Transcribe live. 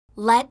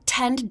Let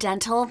Tend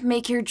Dental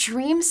make your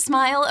dream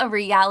smile a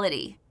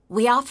reality.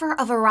 We offer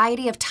a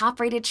variety of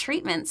top-rated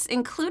treatments,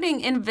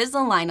 including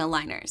Invisalign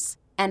aligners.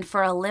 And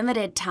for a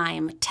limited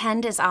time,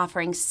 Tend is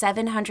offering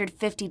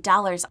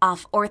 $750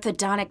 off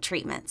orthodontic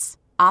treatments.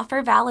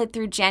 Offer valid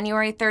through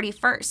January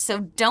 31st, so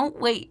don't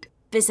wait.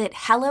 Visit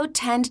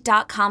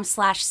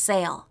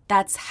hellotend.com/sale.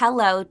 That's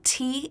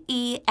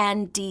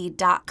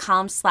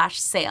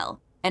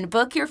hellotend.com/sale. And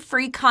book your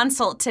free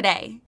consult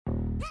today.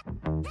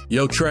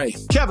 Yo, Trey.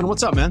 Kevin,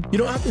 what's up, man? You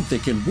know, I've been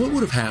thinking, what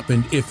would have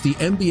happened if the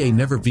NBA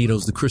never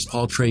vetoes the Chris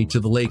Paul trade to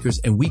the Lakers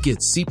and we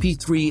get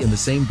CP3 in the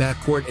same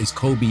backcourt as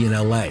Kobe in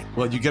LA?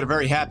 Well, you get a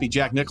very happy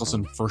Jack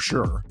Nicholson, for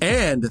sure.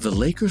 And the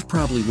Lakers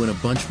probably win a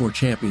bunch more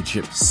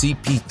championships.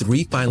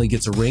 CP3 finally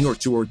gets a ring or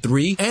two or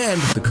three, and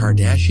the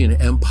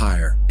Kardashian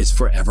empire is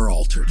forever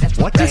altered.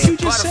 What did you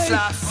just say?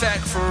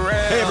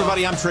 Hey,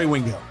 everybody, I'm Trey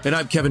Wingo. And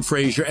I'm Kevin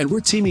Frazier, and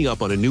we're teaming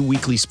up on a new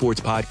weekly sports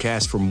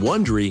podcast from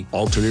Wondery,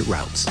 Alternate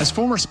Routes. As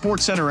former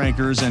Sports Center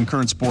anchors and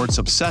current sports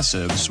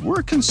obsessives,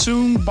 we're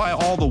consumed by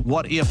all the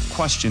what-if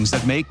questions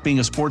that make being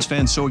a sports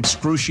fan so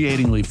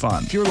excruciatingly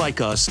fun. If you're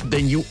like us,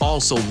 then you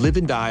also live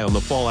and die on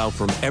the fallout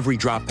from every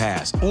drop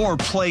pass. Or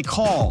play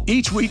call.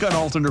 Each week on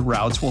Alternate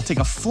Routes, we'll take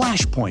a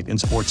flashpoint in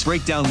sports,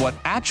 break down what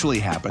actually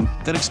happened,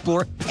 then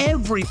explore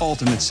every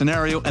alternate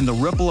scenario and the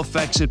ripple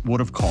effects it would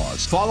have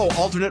caused. Follow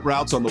Alternate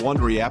Routes on the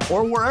Wondery app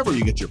or wherever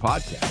you get your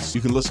podcasts.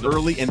 You can listen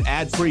early and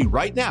ad-free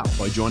right now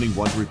by joining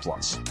Wondery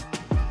Plus.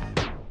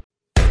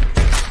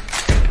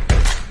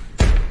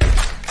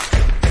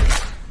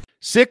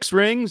 Six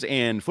Rings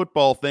and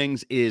Football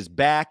Things is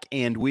back,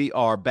 and we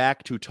are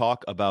back to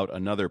talk about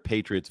another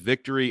Patriots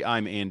victory.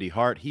 I'm Andy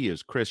Hart. He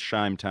is Chris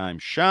Scheimtime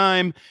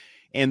Scheim,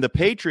 and the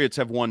Patriots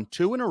have won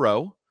 2 in a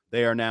row.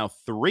 They are now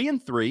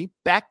 3-3,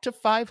 back to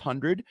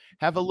 500,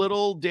 have a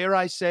little, dare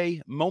I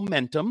say,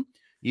 momentum,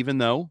 even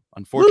though,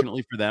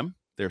 unfortunately for them,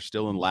 they're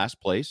still in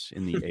last place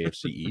in the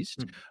AFC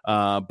East.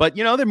 But,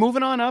 you know, they're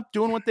moving on up,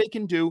 doing what they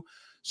can do.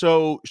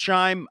 So,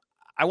 Scheim,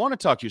 I want to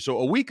talk to you. So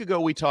a week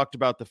ago, we talked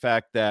about the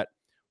fact that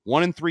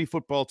 1-3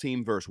 football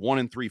team versus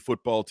 1-3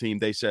 football team.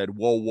 They said,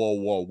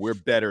 whoa, we're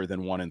better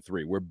than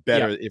 1-3. We're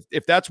better. Yeah.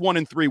 If that's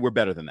 1-3, we're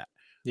better than that.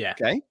 Yeah.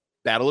 Okay.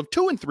 Battle of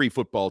 2-3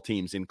 football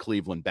teams in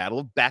Cleveland. Battle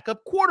of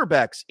backup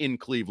quarterbacks in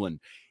Cleveland.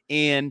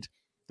 And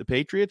the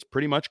Patriots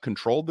pretty much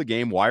controlled the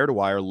game wire to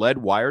wire, led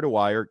wire to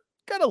wire.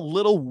 Got a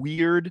little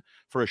weird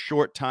for a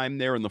short time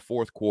there in the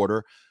fourth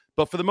quarter,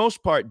 but for the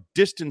most part,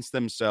 distanced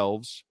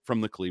themselves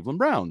from the Cleveland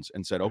Browns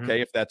and said,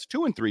 okay, if that's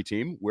 2-3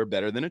 team, we're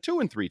better than a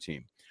 2-3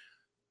 team.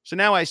 So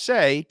now I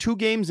say 2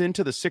 games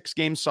into the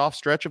 6-game soft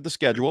stretch of the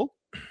schedule,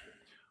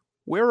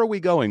 where are we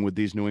going with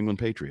these New England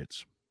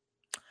Patriots?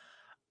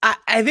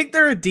 I think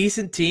they're a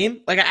decent team.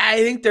 Like,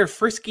 I think they're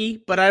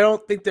frisky, but I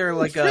don't think they're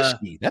like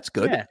frisky. That's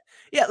good.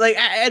 Yeah. Like,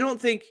 I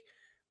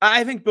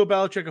think Bill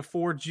Belichick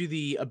affords you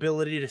the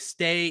ability to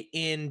stay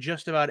in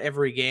just about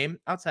every game,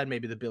 outside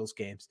maybe the Bills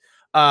games,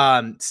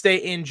 stay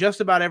in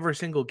just about every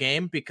single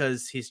game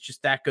because he's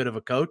just that good of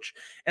a coach.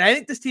 And I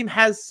think this team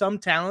has some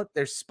talent.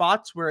 There's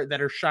spots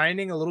that are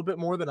shining a little bit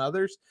more than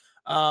others.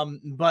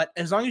 But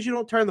as long as you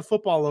don't turn the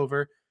football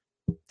over,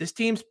 this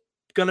team's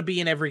going to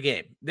be in every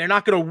game. They're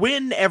not going to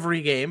win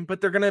every game, but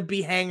they're going to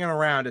be hanging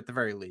around at the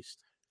very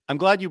least. I'm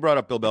glad you brought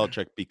up Bill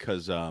Belichick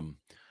because I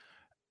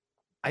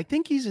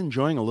think he's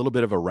enjoying a little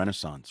bit of a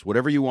renaissance,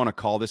 whatever you want to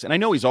call this. And I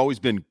know he's always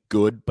been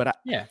good, but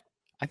I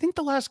think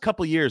the last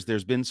couple of years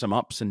there's been some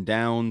ups and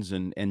downs,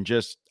 and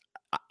just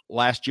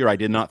last year I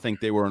did not think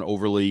they were an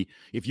overly,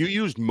 if you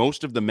used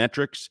most of the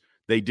metrics,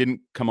 they didn't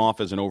come off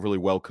as an overly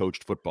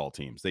well-coached football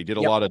teams. They did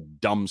a lot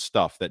of dumb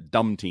stuff that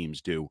dumb teams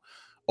do.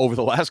 Over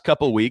the last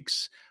couple of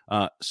weeks,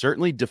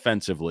 certainly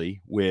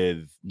defensively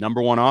with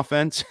number 1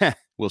 offense,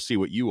 we'll see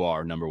what you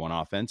are, number 1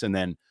 offense, and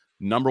then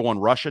number 1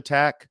 rush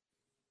attack.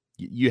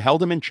 You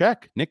held him in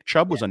check. Nick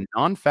Chubb was a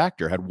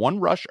non-factor, had 1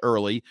 rush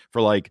early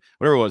for like,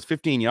 whatever it was,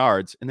 15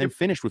 yards, and then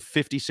finished with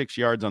 56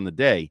 yards on the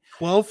day.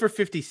 12 for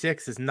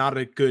 56 is not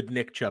a good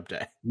Nick Chubb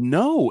day.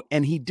 No,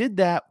 and he did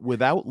that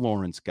without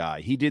Lawrence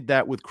Guy. He did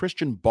that with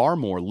Christian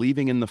Barmore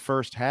leaving in the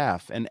first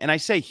half. And I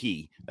say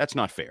he, that's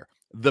not fair.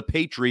 The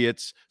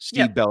Patriots,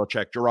 Steve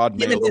Belichick, Gerard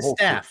Mayo, the whole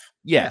staff. Crew.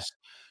 Yes,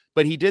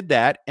 but he did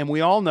that, and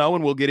we all know,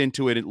 and we'll get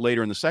into it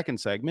later in the second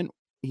segment,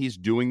 he's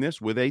doing this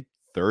with a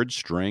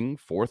 3rd-string,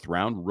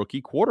 4th-round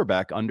rookie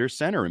quarterback under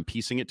center and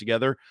piecing it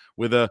together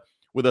with a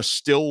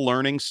still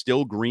learning,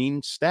 still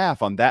green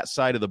staff on that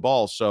side of the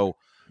ball. So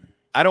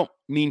I don't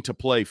mean to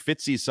play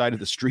Fitzy's side of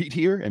the street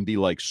here and be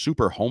like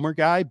super homer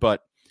guy,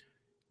 but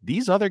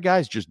these other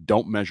guys just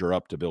don't measure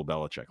up to Bill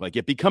Belichick. Like,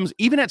 it becomes,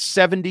 even at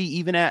 70,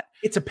 even at...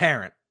 It's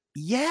apparent.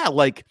 Yeah,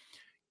 like,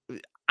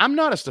 I'm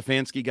not a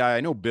Stefanski guy.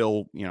 I know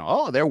Bill,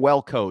 they're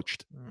well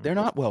coached. They're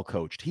not well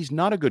coached. He's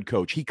not a good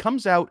coach. He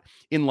comes out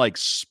in like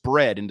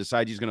spread and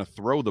decides he's going to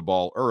throw the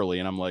ball early.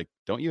 And I'm like,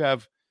 don't you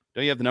have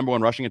the number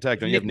 1 rushing attack?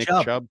 Don't you have Nick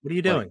Chubb? What are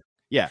you doing? Like,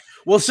 yeah.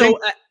 Well, so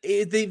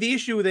the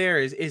issue there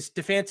is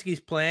Stefanski's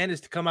plan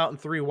is to come out in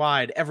 3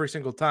 wide every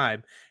single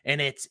time.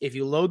 And it's, if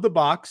you load the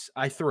box,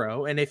 I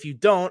throw. And if you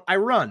don't, I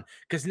run.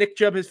 Because Nick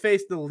Chubb has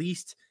faced the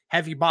least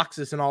heavy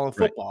boxes in all of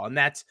football. Right. And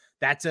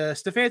that's a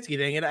Stefanski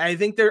thing. And I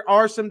think there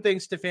are some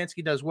things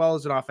Stefanski does well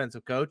as an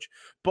offensive coach.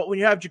 But when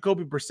you have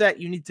Jacoby Brissett,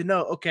 you need to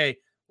know, okay,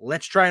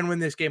 let's try and win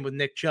this game with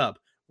Nick Chubb.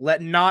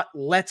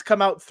 Let's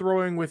come out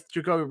throwing with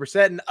Jacoby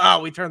Brissett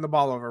and we turn the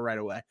ball over right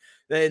away.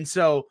 And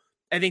so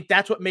I think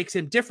that's what makes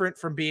him different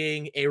from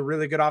being a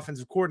really good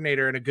offensive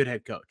coordinator and a good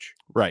head coach.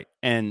 Right.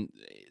 And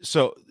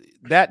so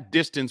that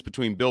distance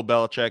between Bill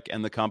Belichick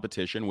and the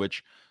competition,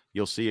 which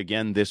you'll see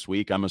again this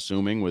week, I'm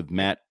assuming, with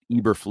Matt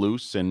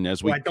Eberflus. And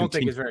as we I don't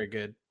think is very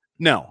good.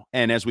 No.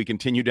 And as we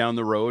continue down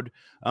the road,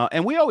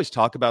 and we always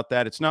talk about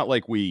that. It's not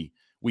like we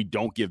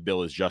don't give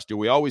Bill his just due.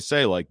 We always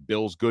say, like,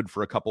 Bill's good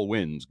for a couple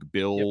wins.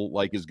 Bill,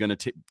 is going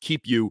to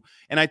keep you.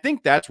 And I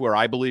think that's where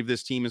I believe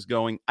this team is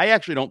going. I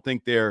actually don't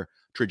think their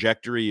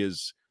trajectory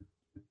is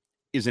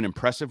an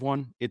impressive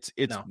one. It's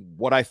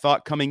what I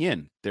thought coming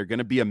in. They're going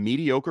to be a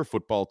mediocre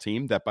football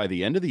team that by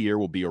the end of the year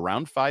will be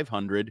around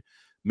 500.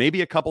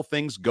 Maybe a couple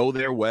things go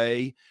their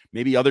way.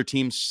 Maybe other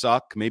teams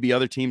suck. Maybe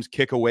other teams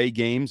kick away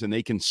games and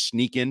they can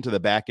sneak into the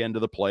back end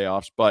of the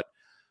playoffs. But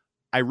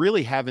I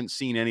really haven't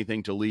seen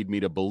anything to lead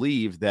me to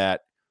believe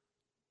that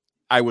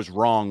I was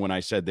wrong when I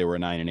said they were a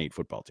 9-8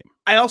 football team.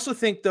 I also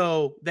think,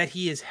 though, that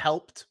he is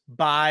helped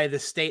by the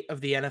state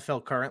of the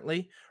NFL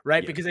currently,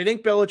 right? Yeah. Because I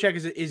think Belichick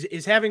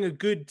is having a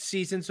good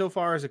season so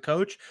far as a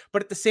coach,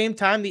 but at the same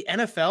time, the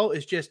NFL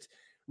is just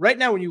right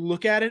now, when you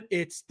look at it,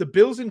 it's the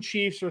Bills and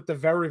Chiefs are at the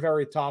very,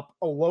 very top,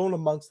 alone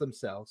amongst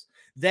themselves.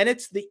 Then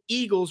it's the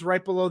Eagles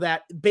right below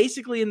that,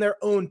 basically in their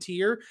own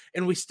tier.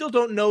 And we still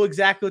don't know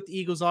exactly what the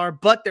Eagles are,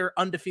 but they're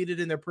undefeated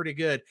and they're pretty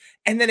good.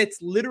 And then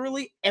it's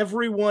literally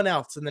everyone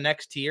else in the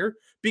next tier,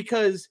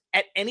 because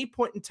at any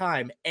point in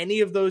time,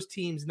 any of those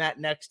teams in that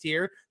next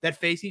tier that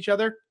face each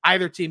other,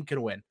 either team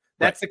can win.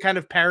 That's the kind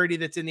of parity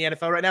that's in the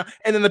NFL right now.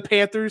 And then the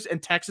Panthers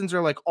and Texans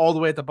are like all the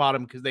way at the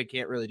bottom because they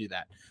can't really do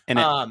that. And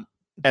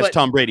as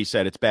Tom Brady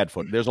said, it's bad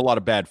football. There's a lot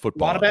of bad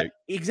football.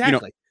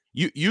 Exactly.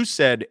 You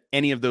said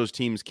any of those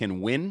teams can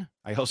win.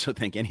 I also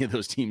think any of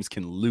those teams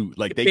can lose.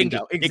 Like they can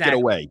just take it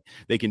away.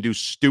 They can do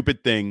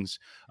stupid things.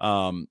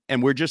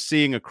 And we're just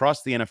seeing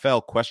across the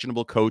NFL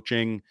questionable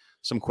coaching,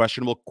 some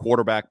questionable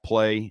quarterback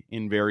play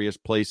in various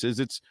places.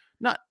 It's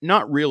not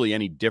really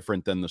any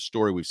different than the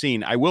story we've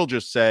seen. I will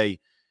just say,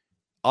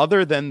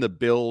 other than the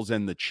Bills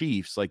and the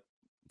Chiefs, like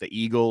the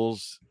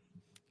Eagles,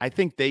 I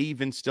think they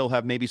even still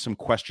have maybe some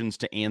questions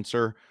to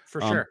answer. For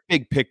sure.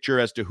 Big picture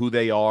as to who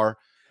they are.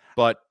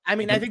 But I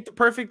mean, I think the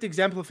perfect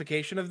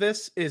exemplification of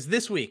this is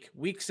this week,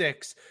 week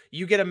 6,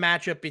 you get a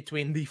matchup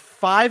between the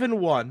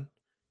 5-1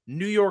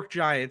 New York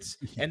Giants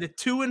and the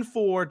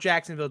 2-4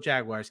 Jacksonville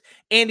Jaguars.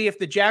 Andy, if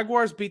the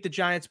Jaguars beat the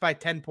Giants by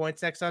 10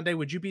 points next Sunday,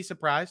 would you be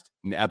surprised?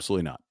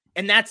 Absolutely not.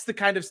 And that's the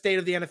kind of state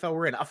of the NFL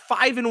we're in. A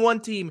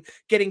 5-1 team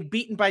getting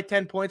beaten by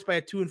 10 points by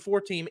a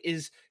 2-4 team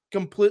is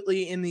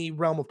completely in the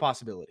realm of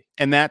possibility.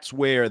 And that's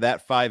where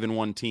that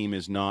 5-1 team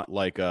is not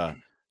like a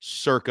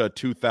circa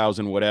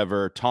 2000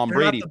 whatever Tom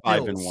Brady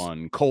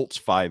 5-1, Colts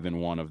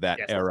 5-1 of that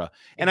era.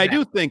 And exactly.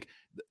 I do think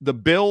the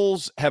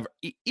Bills have,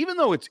 even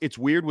though it's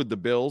weird with the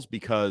Bills,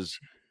 because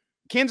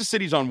Kansas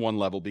City's on one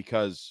level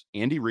because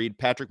Andy Reid,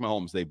 Patrick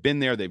Mahomes, they've been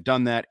there, they've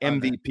done that,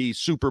 MVP,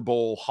 Super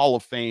Bowl, Hall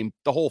of Fame,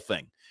 the whole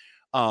thing.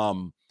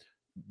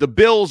 The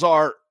Bills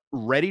are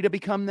ready to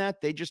become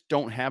that. They just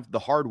don't have the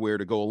hardware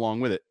to go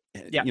along with it.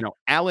 Yeah.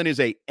 Allen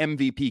is a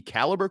MVP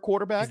caliber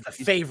quarterback. He's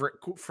the favorite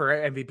for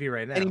MVP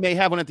right now. And he may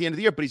have one at the end of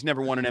the year, but he's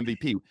never won an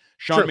MVP.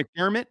 Sean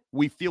McDermott,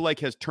 we feel like,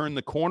 has turned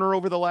the corner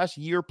over the last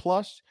year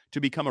plus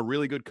to become a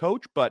really good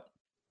coach, but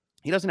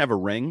he doesn't have a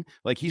ring.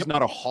 Like, he's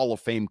not a Hall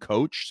of Fame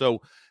coach.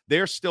 So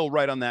they're still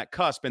right on that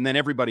cusp. And then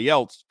everybody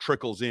else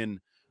trickles in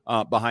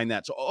behind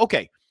that. So,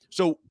 okay.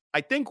 So I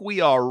think we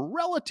are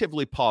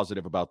relatively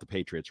positive about the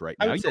Patriots right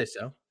now. I would say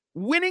so.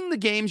 Winning the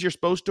games you're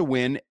supposed to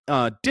win,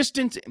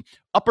 distance,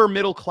 upper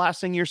middle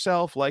classing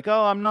yourself, like,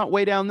 oh, I'm not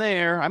way down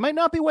there. I might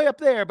not be way up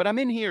there, but I'm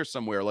in here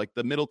somewhere, like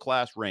the middle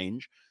class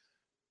range.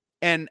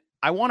 And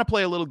I want to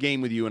play a little game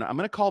with you, and I'm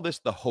going to call this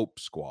the Hope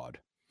Squad.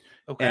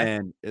 Okay.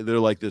 And they're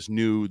like this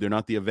new, they're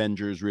not the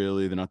Avengers,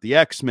 really. They're not the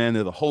X-Men.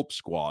 They're the Hope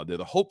Squad. They're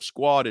the Hope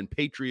Squad in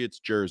Patriots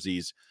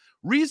jerseys.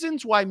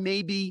 Reasons why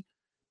maybe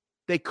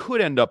they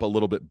could end up a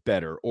little bit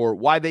better, or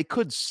why they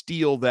could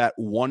steal that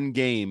one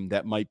game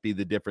that might be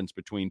the difference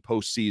between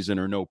postseason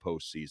or no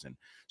postseason.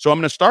 So I'm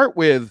going to start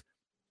with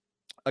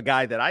a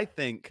guy that I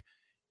think,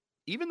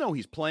 even though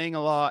he's playing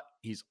a lot,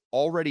 he's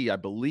already, I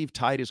believe,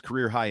 tied his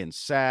career high in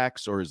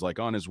sacks, or is like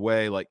on his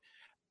way. Like,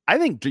 I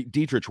think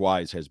Deatrich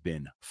Wise has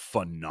been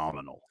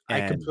phenomenal.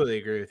 I completely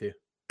agree with you.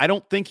 I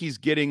don't think he's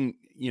getting,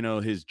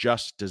 his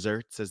just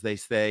desserts, as they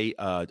say.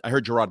 I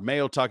heard Gerard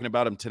Mayo talking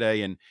about him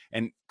today,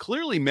 and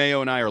clearly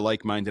Mayo and I are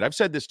like-minded. I've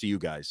said this to you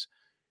guys.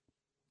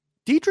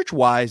 Deatrich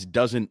Wise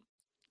doesn't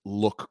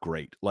look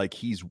great. Like,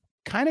 he's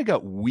kind of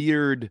got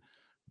weird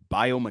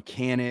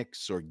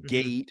biomechanics or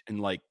gait, and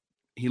like,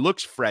 he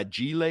looks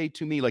fragile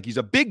to me. Like, he's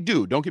a big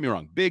dude. Don't get me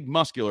wrong. Big,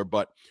 muscular,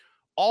 but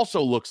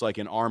also looks like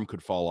an arm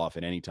could fall off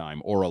at any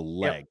time, or a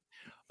leg.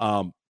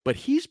 Yep. But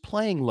he's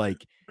playing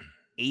like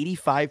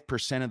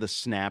 85% of the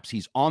snaps.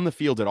 He's on the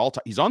field at all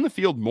times. He's on the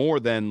field more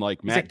than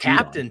like Matt Judon. He's a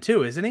captain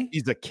too, isn't he?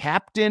 He's a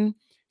captain.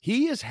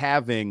 He is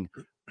having,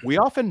 we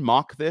often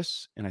mock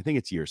this, and I think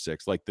it's year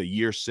 6, like the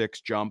year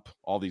 6 jump,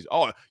 all these,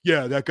 oh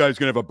yeah, that guy's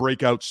going to have a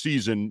breakout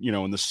season,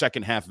 in the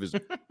second half of his,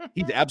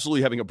 he's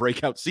absolutely having a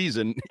breakout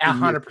season.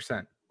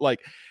 100%. Like,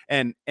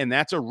 and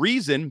that's a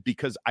reason,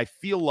 because I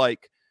feel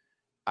like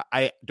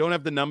I don't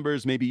have the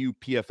numbers. Maybe you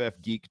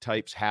PFF geek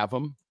types have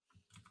them.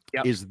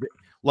 Yep.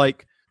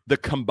 Like the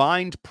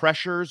combined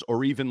pressures,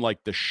 or even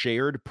like the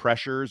shared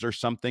pressures or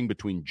something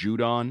between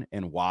Judon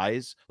and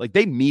Wise, like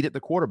they meet at the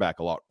quarterback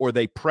a lot, or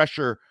they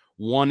pressure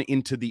one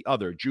into the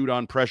other.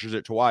 Judon pressures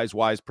it to Wise,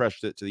 Wise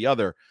pressures it to the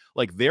other.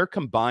 Like their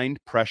combined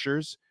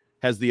pressures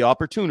has the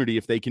opportunity,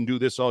 if they can do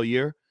this all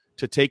year,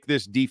 to take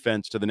this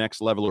defense to the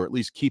next level, or at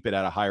least keep it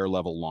at a higher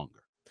level longer.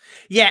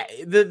 Yeah,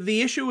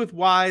 the issue with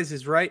Wise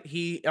is, right,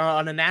 he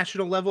on a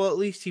national level, at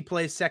least, he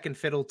plays second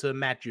fiddle to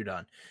Matt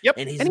Judon. Yep,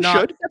 and he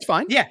should. That's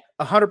fine. Yeah,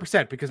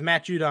 100%, because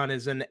Matt Judon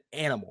is an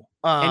animal.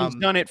 And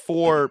he's done it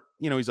for,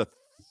 he's a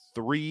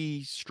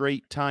 3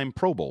 straight time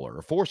Pro Bowler,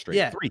 or 4 straight.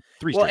 Yeah. Three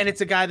well, straight. And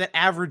it's a guy that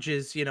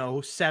averages,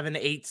 7 to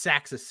 8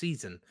 sacks a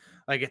season.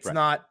 Like it's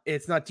not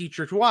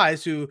Dietrich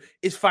Wise, who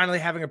is finally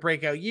having a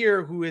breakout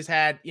year, who has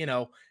had,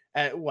 5-6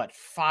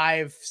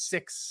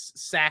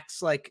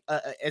 sacks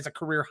as a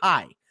career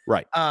high.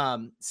 Right.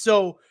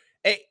 So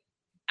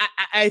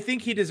I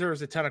think he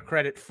deserves a ton of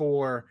credit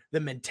for the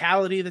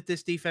mentality that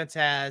this defense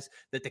has,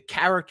 that the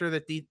character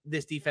that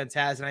this defense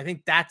has. And I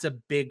think that's a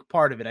big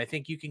part of it. I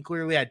think you can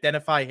clearly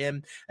identify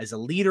him as a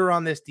leader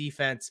on this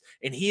defense,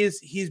 and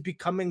he's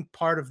becoming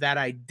part of that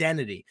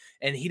identity.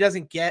 And he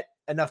doesn't get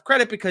enough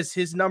credit because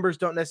his numbers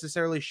don't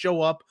necessarily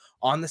show up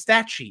on the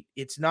stat sheet.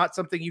 It's not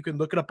something you can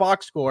look at a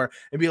box score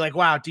and be like,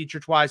 wow,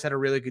 Dietrich Wise had a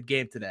really good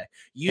game today.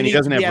 And he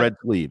doesn't have red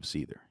sleeves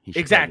either. He should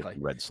exactly.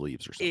 have red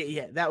sleeves or something.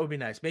 Yeah, that would be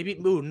nice. Maybe,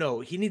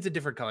 no, he needs a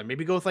different color.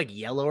 Maybe go with like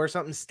yellow or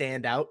something,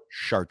 stand out.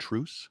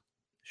 Chartreuse.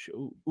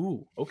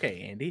 Ooh,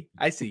 okay, Andy.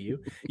 I see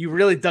you. You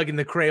really dug in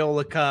the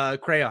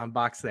Crayola crayon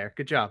box there.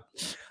 Good job.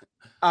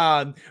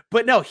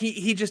 But no,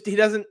 he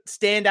doesn't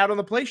stand out on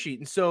the play sheet.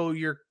 And so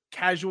you're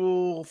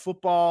casual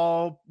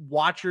football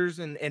watchers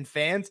and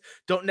fans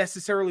don't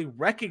necessarily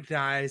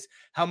recognize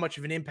how much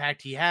of an impact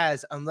he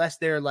has unless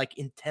they're like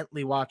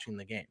intently watching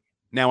the game.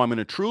 Now I'm going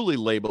to truly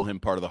label him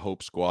part of the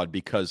Hope Squad,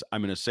 because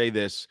I'm going to say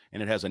this,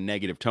 and it has a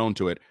negative tone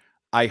to it.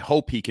 I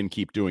hope he can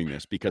keep doing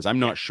this, because I'm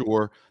not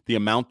sure the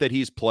amount that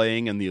he's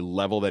playing and the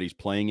level that he's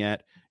playing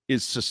at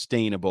is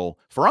sustainable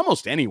for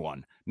almost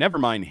anyone. Never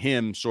mind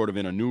him sort of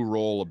in a new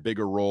role, a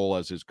bigger role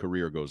as his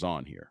career goes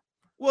on here.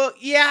 Well,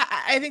 yeah,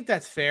 I think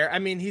that's fair. I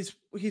mean,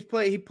 he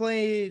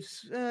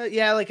plays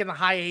like in the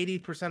high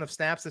 80% of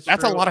snaps.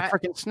 That's a lot of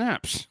freaking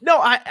snaps. No,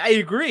 I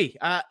agree.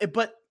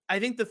 But I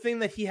think the thing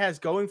that he has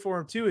going for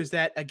him too is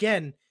that,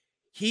 again,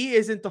 he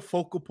isn't the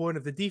focal point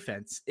of the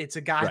defense. It's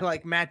a guy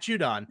like Matt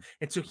Judon.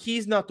 And so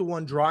he's not the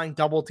one drawing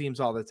double teams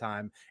all the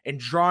time and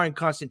drawing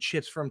constant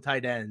chips from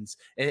tight ends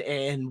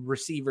and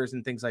receivers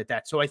and things like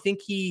that. So I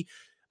think he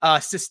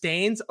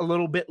sustains a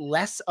little bit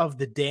less of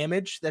the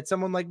damage that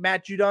someone like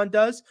Matt Judon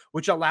does,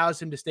 which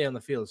allows him to stay on the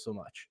field so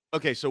much.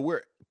 Okay, so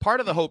we're part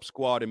of the Hope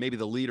Squad, and maybe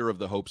the leader of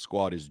the Hope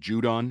Squad is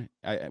Judon.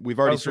 We've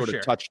already sort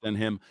of touched on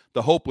him.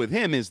 The hope with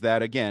him is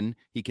that, again,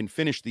 he can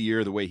finish the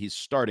year the way he's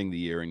starting the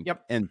year.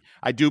 And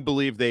I do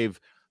believe they've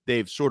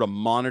sort of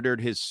monitored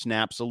his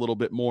snaps a little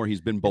bit more.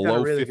 He's been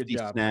below 50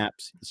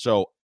 snaps.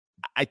 So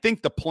I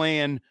think the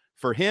plan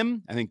for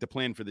him, I think the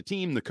plan for the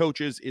team, the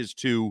coaches, is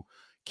to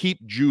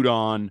keep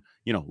Judon,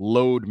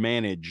 load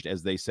managed,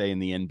 as they say in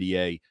the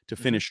NBA, to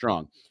finish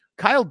strong.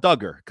 Kyle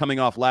Duggar, coming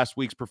off last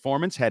week's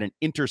performance, had an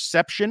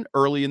interception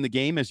early in the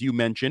game, as you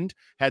mentioned,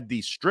 had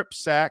the strip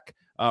sack,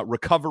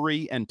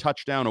 recovery, and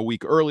touchdown a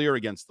week earlier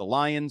against the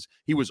Lions.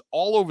 He was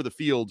all over the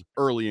field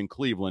early in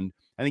Cleveland.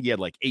 I think he had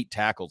like 8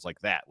 tackles like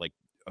that,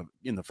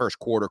 in the first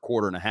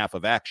quarter and a half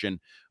of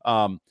action.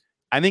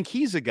 I think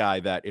he's a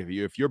guy that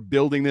if you're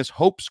building this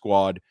Hope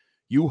Squad,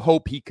 you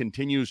hope he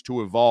continues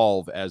to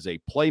evolve as a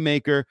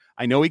playmaker.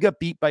 I know he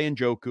got beat by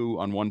Njoku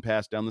on one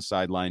pass down the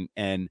sideline,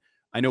 and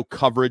I know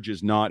coverage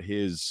is not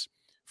his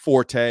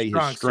forte,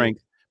 his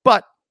strength.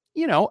 But,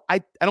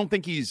 I don't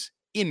think he's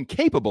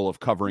incapable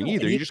of covering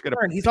either. You just got to.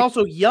 He's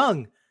also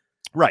young.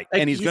 Right.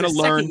 And he's going to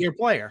learn. Second-year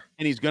player.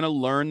 And he's going to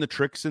learn the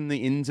tricks and the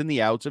ins and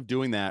the outs of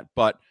doing that.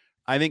 But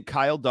I think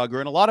Kyle Duggar,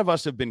 and a lot of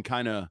us have been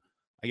kind of,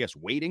 I guess,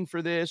 waiting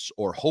for this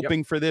or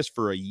hoping for this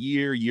for a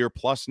year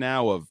plus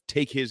now, of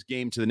take his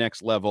game to the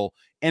next level,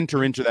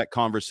 enter into that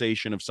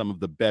conversation of some of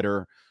the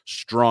better,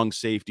 strong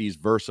safeties,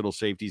 versatile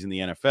safeties in the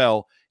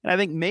NFL. And I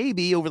think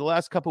maybe over the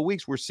last couple of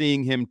weeks, we're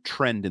seeing him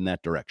trend in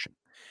that direction.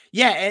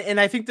 Yeah,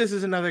 and I think this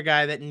is another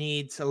guy that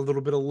needs a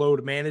little bit of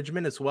load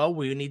management as well.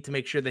 We need to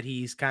make sure that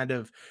he's kind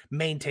of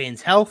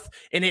maintains health.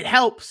 And it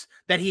helps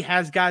that he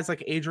has guys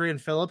like Adrian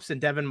Phillips and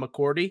Devin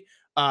McCourty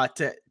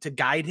to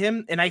guide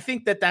him. And I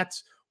think that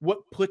that's what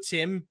puts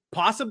him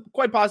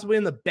quite possibly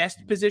in the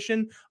best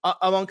position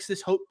amongst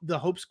the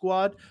Hope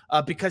squad,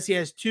 because he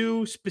has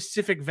two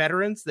specific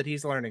veterans that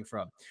he's learning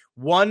from.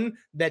 One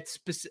that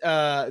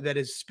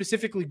is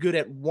specifically good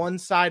at one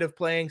side of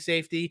playing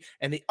safety,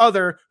 and the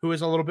other who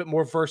is a little bit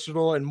more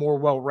versatile and more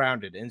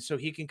well-rounded. And so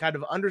he can kind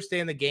of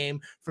understand the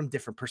game from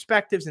different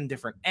perspectives and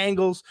different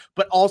angles,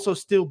 but also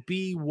still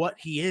be what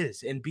he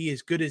is and be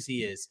as good as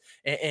he is.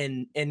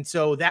 And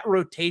so that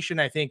rotation,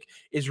 I think,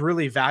 is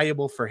really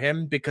valuable for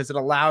him because it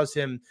allows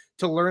him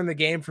to learn the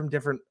game from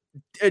different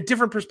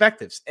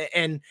perspectives.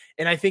 And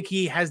I think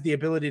he has the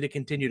ability to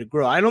continue to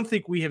grow. I don't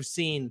think we have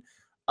seen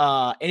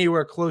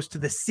anywhere close to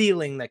the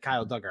ceiling that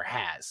Kyle Dugger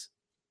has.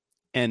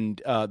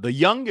 And the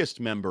youngest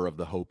member of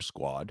the Hope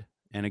squad,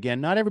 and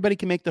again, not everybody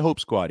can make the Hope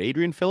squad.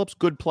 Adrian Phillips,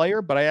 good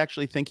player, but I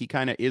actually think he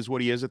kind of is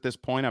what he is at this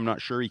point. I'm not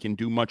sure he can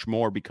do much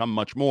more, become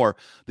much more.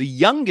 The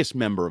youngest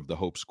member of the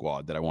Hope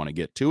squad that I want to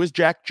get to is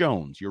Jack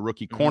Jones, your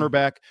rookie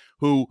cornerback,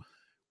 who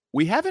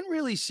we haven't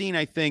really seen,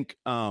 I think,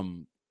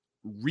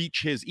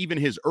 reach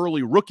his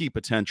early rookie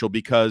potential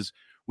because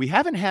we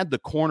haven't had the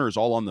corners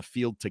all on the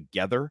field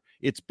together.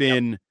 It's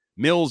been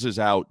Mills is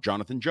out,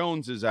 Jonathan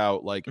Jones is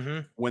out. Like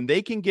when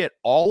they can get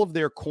all of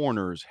their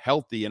corners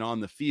healthy and on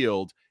the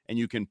field, and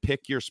you can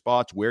pick your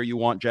spots where you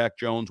want Jack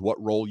Jones, what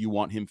role you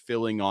want him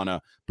filling on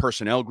a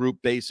personnel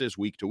group basis,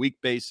 week to week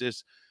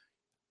basis.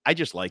 I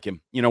just like him.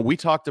 You know, we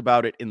talked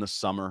about it in the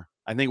summer.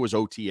 I think it was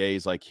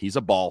OTAs. Like, he's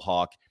a ball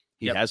hawk.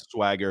 He has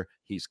swagger.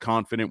 He's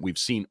confident. We've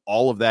seen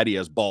all of that. He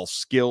has ball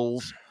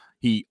skills.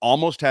 He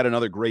almost had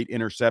another great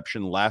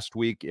interception last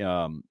week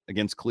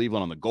against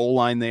Cleveland on the goal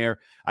line there.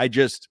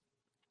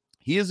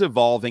 He is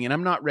evolving, and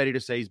I'm not ready to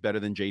say he's better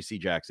than J.C.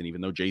 Jackson,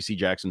 even though J.C.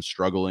 Jackson's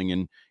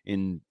struggling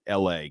in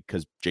L.A.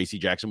 because J.C.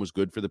 Jackson was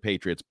good for the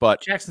Patriots.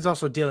 But Jackson's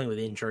also dealing with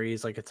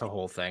injuries. Like, it's a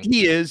whole thing.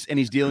 He is, and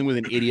he's dealing with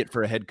an idiot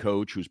for a head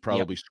coach who's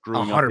probably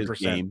screwing up his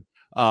game.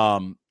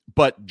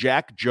 But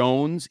Jack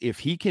Jones, if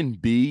he can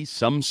be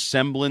some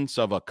semblance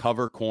of a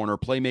cover corner,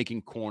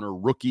 playmaking corner,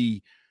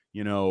 rookie,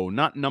 you know,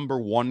 not number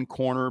one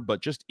corner,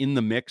 but just in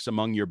the mix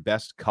among your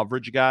best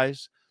coverage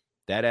guys,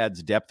 that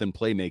adds depth and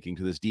playmaking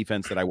to this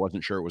defense that I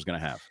wasn't sure it was going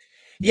to have.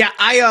 Yeah,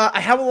 I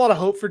have a lot of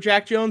hope for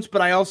Jack Jones,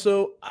 but I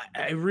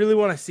really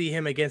want to see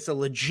him against a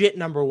legit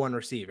number one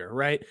receiver,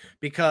 right?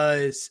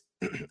 Because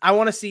I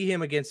want to see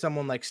him against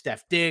someone like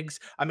Steph Diggs.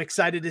 I'm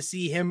excited to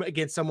see him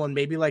against someone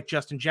maybe like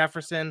Justin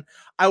Jefferson.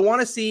 I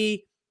want to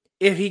see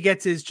if he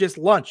gets his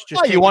lunch.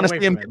 You want to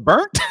see him get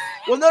burnt?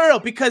 Well, no,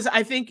 because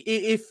I think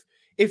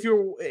if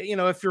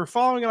you're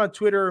following him on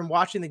Twitter and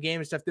watching the game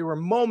and stuff, there were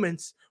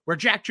moments where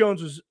Jack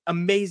Jones was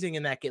amazing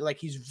in that game. Like,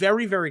 he's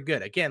very, very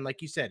good. Again,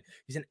 like you said,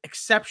 he's an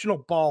exceptional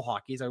ball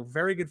hawk. He's a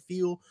very good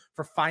feel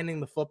for finding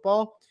the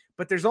football.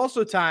 But there's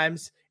also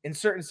times in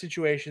certain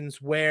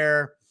situations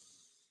where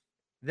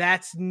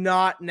that's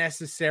not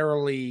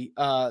necessarily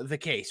the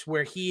case,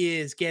 where he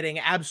is getting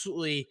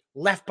absolutely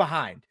left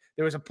behind.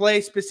 There was a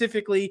play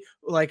specifically,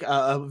 like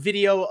a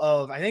video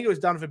of, I think it was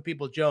Donovan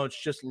Peoples-Jones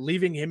just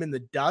leaving him in the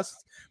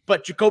dust,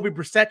 but Jacoby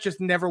Brissett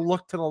just never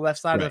looked to the left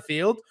side of the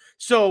field.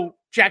 So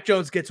Jack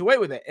Jones gets away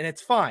with it, and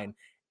it's fine.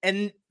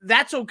 And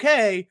that's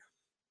okay.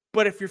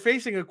 But if you're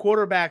facing a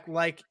quarterback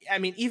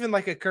even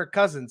like a Kirk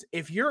Cousins,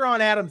 if you're on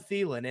Adam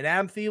Thielen and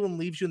Adam Thielen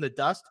leaves you in the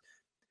dust,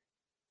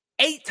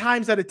 8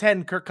 times out of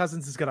 10, Kirk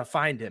Cousins is going to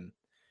find him.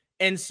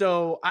 And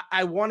so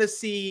I want to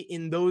see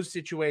in those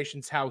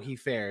situations how he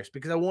fares,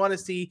 because I want to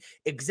see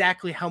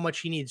exactly how much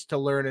he needs to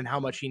learn and how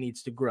much he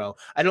needs to grow.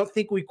 I don't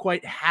think we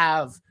quite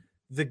have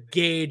the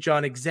gauge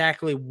on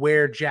exactly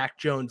where Jack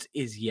Jones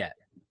is yet.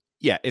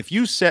 Yeah, if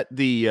you set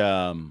the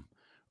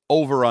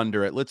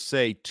over-under at, let's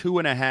say,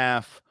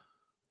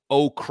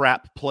 2.5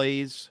 crap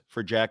plays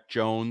for Jack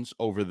Jones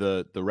over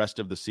the rest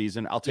of the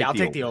season, I'll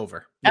take the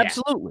over.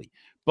 Absolutely. Yeah.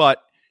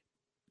 But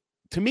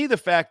to me, the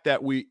fact that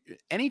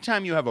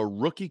anytime you have a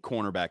rookie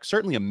cornerback,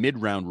 certainly a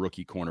mid-round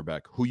rookie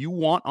cornerback, who you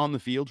want on the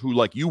field,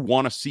 who you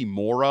want to see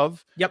more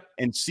of,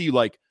 and see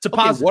it's a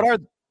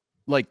positive.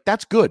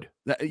 That's good.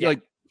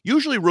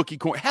 Usually rookie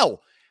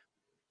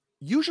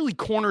usually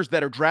corners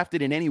that are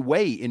drafted in any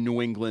way in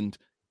New England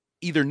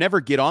either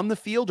never get on the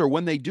field, or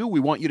when they do,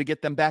 we want you to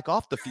get them back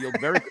off the field.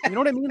 You know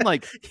what I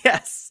mean?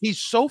 Yes, he's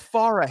so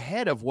far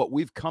ahead of what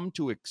we've come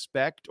to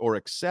expect or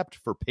accept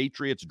for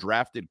Patriots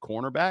drafted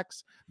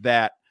cornerbacks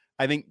that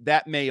I think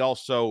that may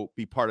also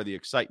be part of the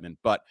excitement.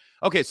 But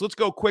okay, so let's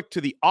go quick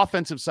to the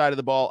offensive side of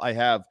the ball. I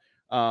have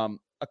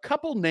a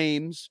couple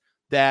names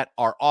that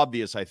are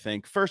obvious, I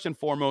think. First and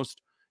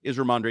foremost is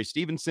Ramondre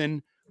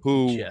Stevenson,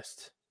 who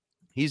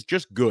he's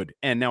just good.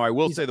 And now I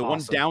will say the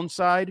one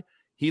downside,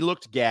 he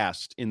looked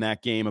gassed in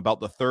that game. About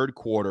the third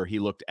quarter, he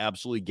looked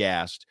absolutely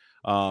gassed.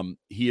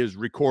 He is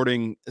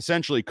recording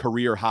essentially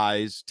career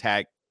highs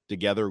tagged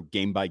together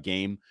game by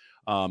game,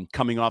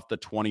 coming off the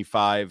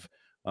 25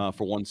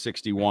 for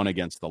 161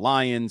 against the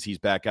Lions. He's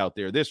back out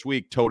there this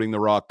week, toting the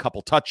rock,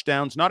 couple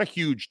touchdowns, not a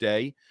huge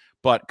day,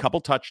 but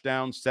couple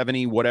touchdowns,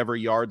 70 whatever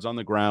yards on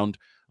the ground.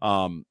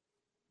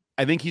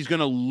 I think he's going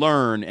to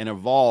learn and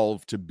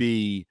evolve to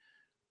be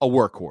a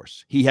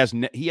workhorse. He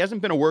hasn't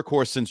been a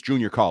workhorse since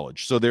junior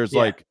college. So there's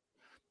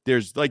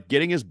there's like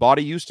getting his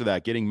body used to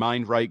that, getting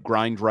mind right,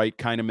 grind right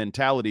kind of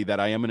mentality that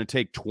I am going to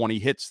take 20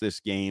 hits this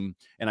game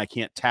and I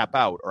can't tap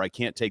out, or I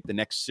can't take the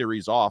next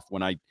series off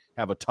when I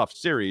have a tough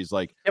series.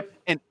 Like,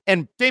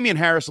 and Damian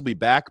Harris will be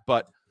back,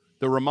 but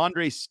the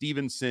Ramondre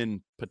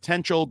Stevenson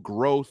potential,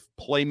 growth,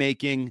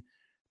 playmaking,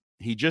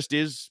 he's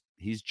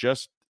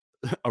just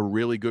a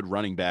really good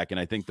running back. And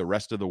I think the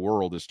rest of the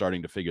world is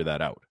starting to figure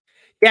that out.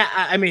 Yeah.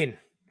 I mean,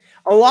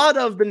 a lot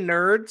of the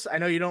nerds, I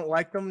know you don't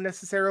like them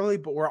necessarily,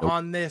 but we're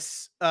on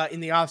this in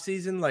the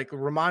offseason. Like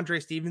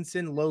Ramondre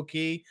Stevenson, low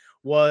key,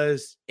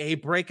 was a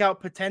breakout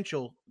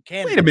potential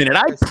candidate. Wait a minute.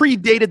 I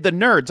predated the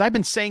nerds. I've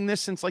been saying this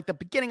since like the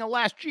beginning of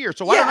last year.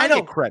 So why don't I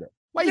get credit?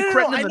 Why are you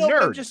crediting the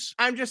nerds?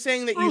 I'm just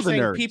saying that you're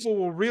saying people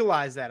will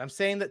realize that. I'm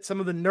saying that some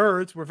of the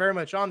nerds were very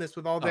much on this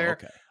with all their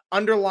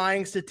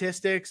underlying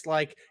statistics,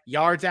 like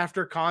yards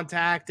after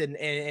contact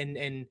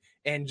and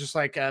just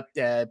like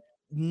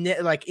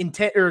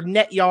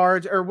net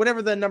yards or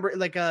whatever the number,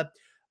 like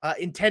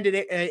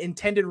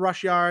intended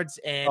rush yards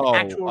and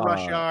actual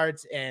rush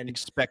yards and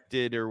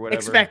expected or whatever.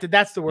 Expected.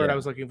 That's the word I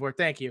was looking for.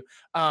 Thank you.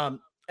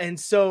 And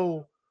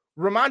so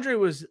Ramondre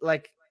was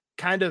like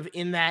kind of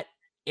in that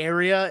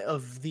area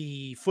of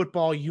the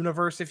football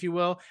universe, if you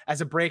will, as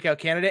a breakout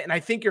candidate. And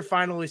I think you're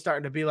finally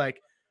starting to be like,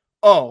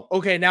 oh,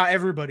 okay, now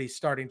everybody's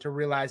starting to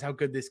realize how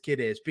good this kid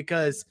is,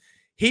 because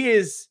he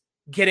is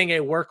getting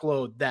a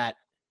workload that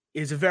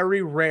is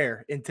very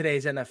rare in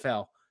today's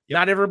NFL.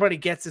 Not everybody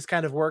gets this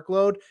kind of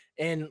workload.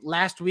 And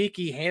last week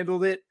he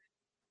handled it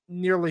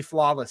nearly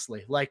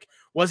flawlessly. Like,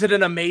 was it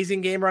an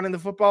amazing game running the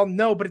football?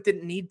 No, but it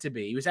didn't need to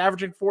be. He was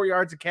averaging 4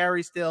 yards a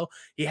carry still.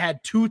 He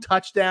had 2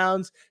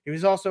 touchdowns. He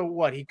was also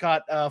he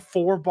caught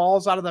 4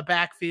 balls out of the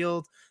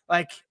backfield.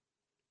 Like,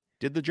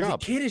 did the job.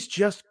 The kid is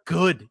just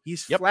good.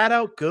 He's flat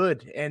out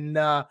good. And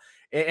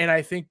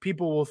I think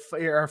people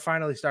are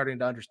finally starting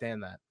to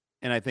understand that.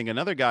 And I think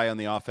another guy on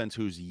the offense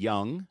who's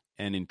young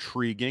and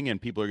intriguing, and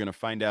people are going to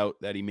find out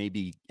that he may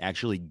be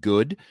actually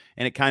good.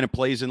 And it kind of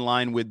plays in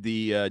line with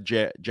the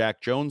Jack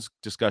Jones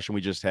discussion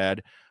we just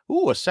had.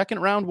 A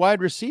second-round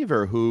wide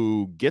receiver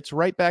who gets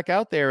right back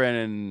out there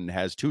and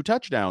has 2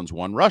 touchdowns,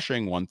 1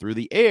 rushing, 1 through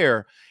the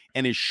air,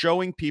 and is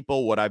showing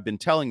people what I've been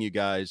telling you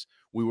guys.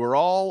 We were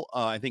all,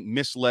 I think,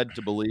 misled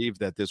to believe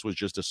that this was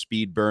just a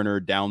speed burner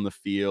down the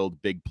field,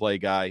 big play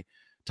guy.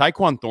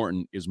 Tyquan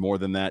Thornton is more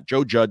than that.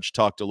 Joe Judge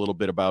talked a little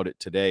bit about it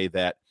today,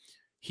 that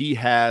he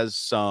has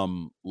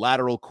some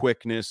lateral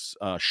quickness,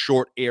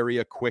 short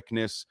area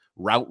quickness,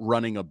 route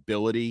running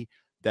ability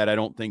that I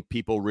don't think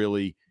people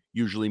really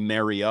usually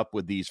marry up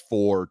with these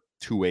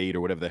 4.28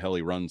 or whatever the hell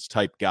he runs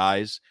type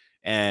guys.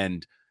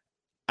 And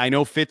I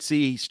know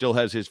Fitzy still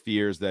has his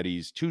fears that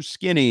he's too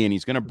skinny and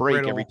he's going to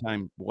break every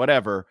time,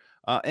 whatever.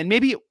 And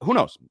maybe, who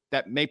knows,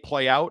 that may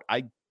play out.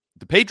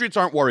 The Patriots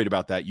aren't worried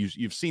about that.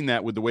 You've seen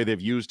that with the way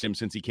they've used him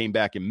since he came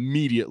back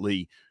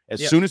immediately.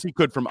 As soon as he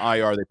could from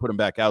IR, they put him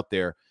back out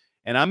there.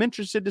 And I'm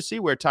interested to see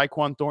where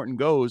Tyquan Thornton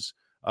goes,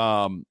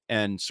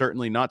 and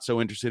certainly not so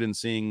interested in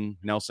seeing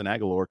Nelson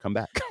Agholor come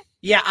back.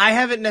 Yeah, I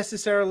haven't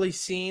necessarily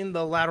seen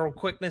the lateral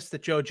quickness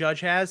that Joe Judge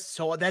has,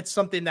 so that's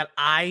something that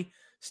I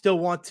still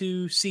want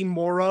to see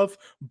more of.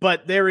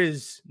 But there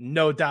is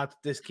no doubt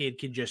that this kid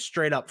can just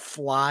straight up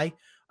fly.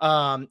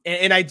 And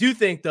I do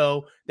think,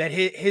 though, that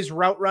his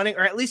route running,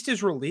 or at least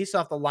his release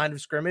off the line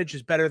of scrimmage,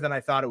 is better than I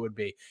thought it would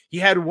be. He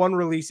had one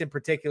release in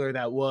particular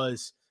that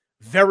was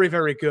very,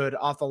 very good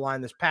off the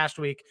line this past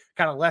week,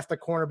 kind of left the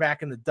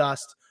cornerback in the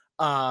dust.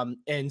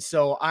 And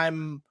so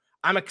I'm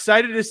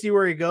excited to see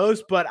where he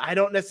goes, but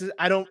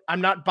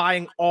I'm not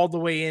buying all the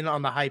way in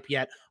on the hype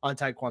yet on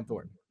Tyquan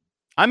Thornton.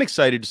 I'm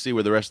excited to see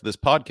where the rest of this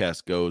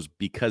podcast goes,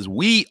 because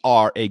we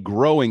are a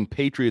growing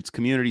Patriots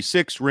community.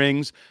 6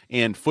 rings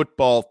and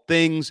football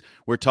things.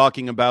 We're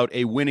talking about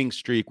a winning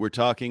streak. We're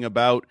talking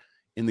about,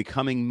 in the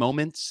coming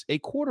moments, a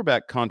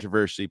quarterback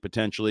controversy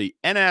potentially.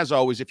 And as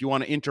always, if you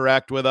want to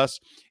interact with us,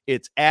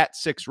 it's at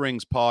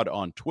 6ringspod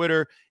on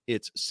Twitter.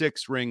 It's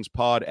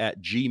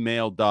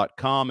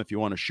 6ringspod@gmail.com if you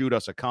want to shoot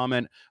us a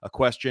comment, a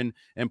question.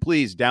 And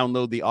please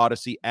download the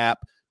Odyssey app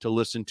to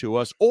listen to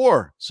us,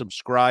 or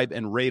subscribe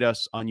and rate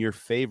us on your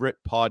favorite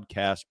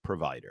podcast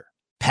provider.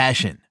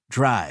 Passion,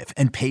 drive,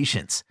 and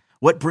patience.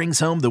 What brings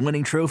home the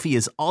winning trophy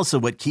is also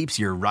what keeps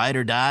your ride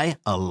or die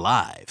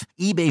alive.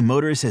 eBay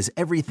Motors has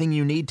everything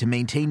you need to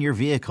maintain your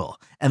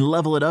vehicle and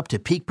level it up to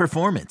peak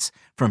performance,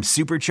 from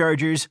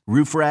superchargers,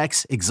 roof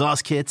racks,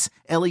 exhaust kits,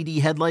 LED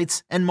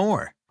headlights, and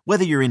more.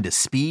 Whether you're into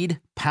speed,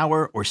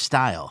 power, or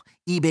style,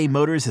 eBay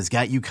Motors has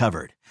got you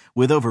covered.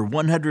 With over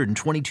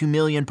 122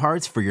 million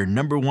parts for your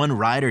number one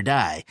ride or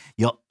die,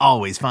 you'll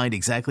always find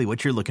exactly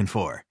what you're looking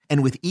for.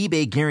 And with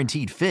eBay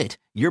Guaranteed Fit,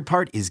 your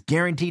part is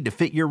guaranteed to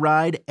fit your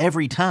ride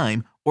every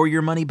time, or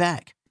your money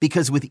back.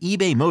 Because with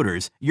eBay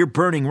Motors, you're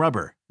burning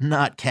rubber,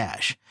 not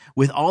cash.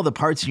 With all the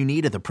parts you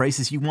need at the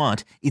prices you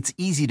want, it's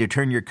easy to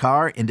turn your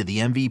car into the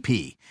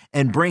MVP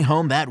and bring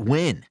home that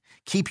win.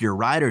 Keep your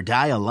ride or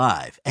die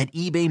alive at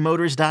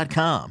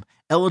ebaymotors.com.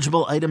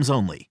 Eligible items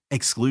only.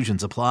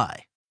 Exclusions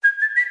apply.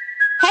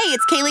 Hey,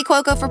 it's Kaylee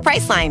Cuoco for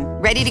Priceline.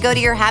 Ready to go to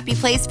your happy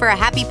place for a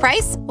happy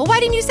price? Well, why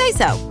didn't you say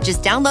so?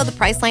 Just download the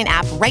Priceline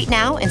app right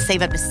now and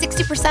save up to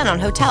 60% on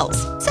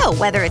hotels. So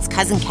whether it's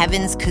Cousin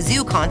Kevin's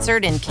Kazoo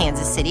Concert in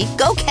Kansas City,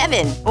 go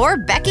Kevin, or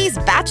Becky's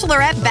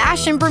Bachelorette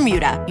Bash in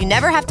Bermuda, you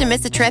never have to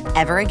miss a trip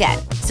ever again.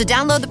 So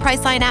download the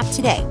Priceline app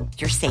today.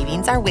 Your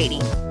savings are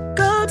waiting.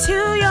 Go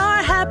to your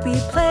happy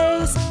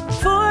place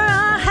for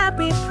a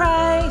happy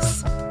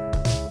price.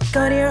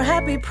 Go to your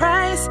happy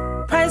price,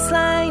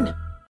 Priceline.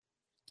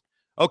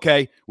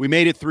 Okay, we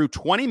made it through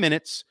 20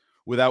 minutes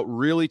without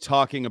really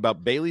talking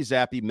about Bailey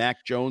Zappi,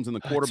 Mac Jones, and the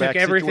quarterback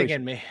situation. Everything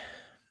situation. in me.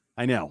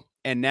 I know.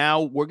 And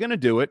now we're going to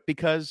do it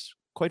because,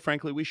 quite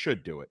frankly, we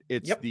should do it.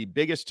 It's the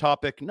biggest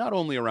topic, not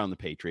only around the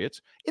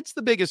Patriots, it's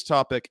the biggest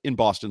topic in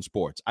Boston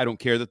sports. I don't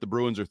care that the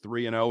Bruins are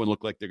 3-0 and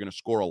look like they're going to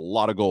score a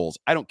lot of goals.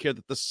 I don't care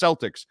that the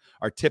Celtics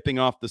are tipping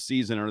off the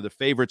season and are the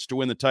favorites to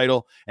win the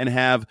title and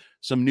have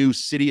some new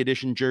City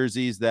Edition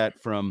jerseys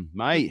that, from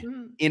my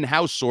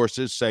in-house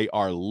sources, say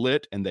are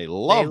lit, and they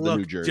love the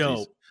new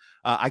jerseys.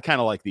 I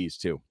kind of like these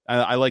too.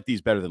 I like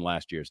these better than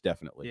last year's,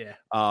 definitely.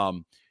 Yeah.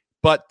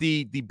 But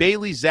the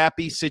Bailey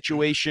Zappi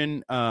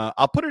situation,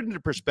 I'll put it into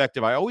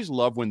perspective. I always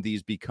love when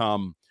these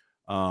become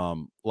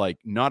like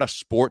not a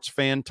sports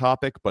fan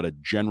topic, but a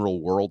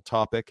general world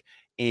topic.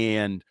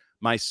 And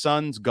my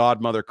son's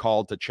godmother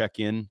called to check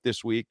in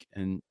this week,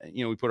 and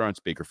we put her on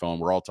speakerphone.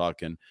 We're all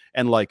talking,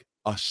 and like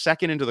a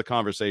second into the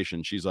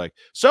conversation, she's like,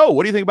 "So,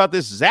 what do you think about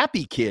this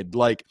Zappi kid?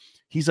 Like,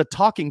 he's a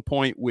talking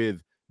point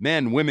with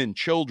men, women,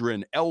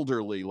 children,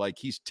 elderly. Like,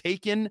 he's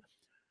taken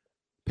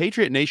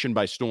Patriot Nation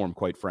by storm,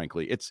 quite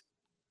frankly."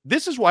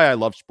 This is why I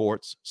love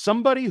sports.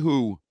 Somebody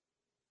who,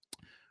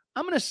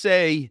 I'm going to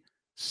say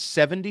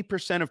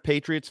 70% of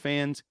Patriots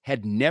fans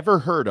had never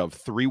heard of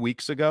 3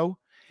 weeks ago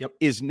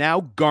is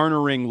now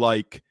garnering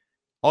like,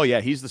 oh yeah,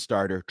 he's the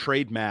starter,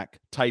 trade Mac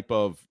type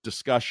of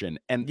discussion.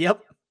 And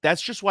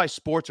that's just why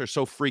sports are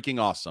so freaking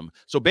awesome.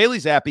 So Bailey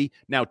Zappi,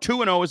 now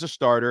 2-0 as a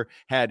starter,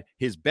 had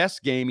his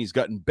best game. He's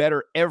gotten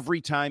better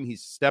every time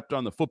he's stepped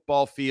on the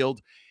football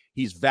field.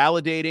 He's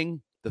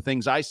validating the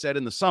things I said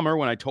in the summer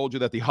when I told you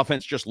that the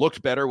offense just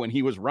looked better when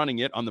he was running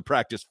it on the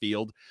practice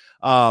field.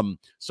 Some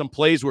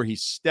plays where he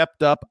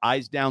stepped up,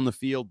 eyes down the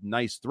field,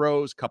 nice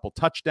throws, couple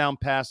touchdown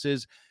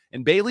passes.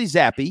 And Bailey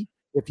Zappi,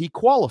 if he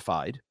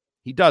qualified,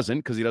 he doesn't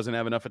because he doesn't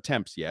have enough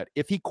attempts yet.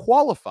 If he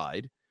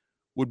qualified,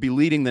 would be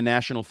leading the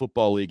National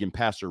Football League in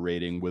passer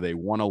rating with a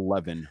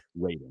 111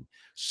 rating.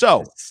 So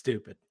that's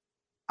stupid.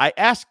 I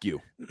ask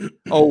you,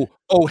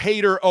 oh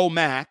hater, oh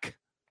Mac,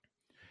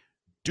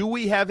 do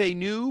we have a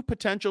new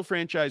potential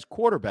franchise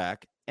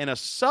quarterback? And a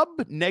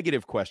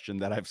sub-negative question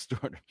that I've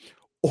started,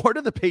 or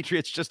do the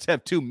Patriots just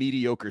have two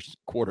mediocre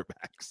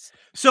quarterbacks?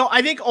 So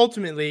I think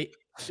ultimately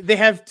they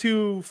have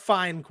two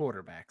fine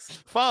quarterbacks.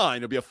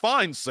 Fine. He'll be a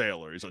fine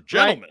sailor. He's a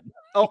gentleman. Right?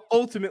 Oh,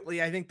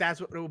 ultimately, I think that's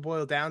what it will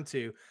boil down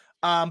to.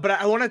 But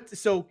I want to,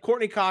 so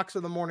Courtney Cox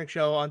on the morning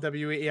show on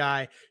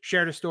WEI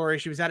shared a story.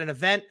 She was at an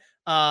event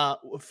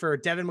for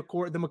Devin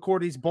McCourty, the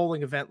McCourty's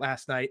bowling event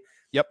last night.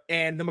 Yep.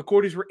 And the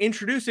McCourtys were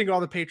introducing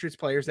all the Patriots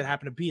players that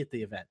happened to be at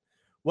the event.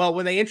 Well,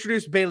 when they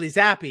introduced Bailey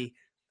Zappi,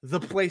 the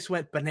place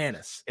went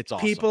bananas. It's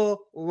awesome.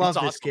 People love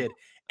this kid.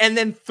 And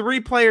then 3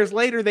 players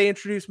later, they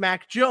introduced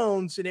Mac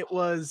Jones, and it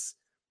was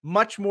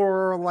much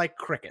more like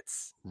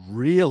crickets.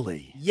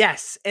 Really?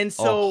 Yes. And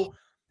so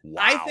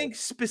wow. I think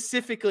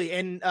specifically,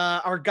 and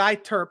our guy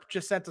Terp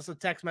just sent us a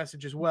text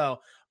message as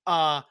well.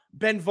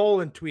 Ben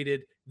Volen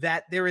tweeted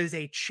that there is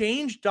a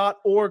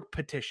change.org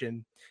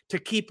petition to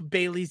keep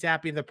Bailey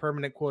Zappi the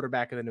permanent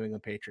quarterback of the New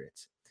England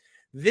Patriots.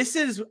 This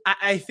is,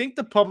 I think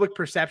the public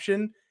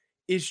perception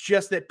is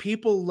just that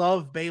people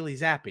love Bailey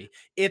Zappi.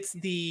 It's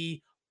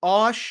the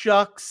aw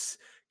shucks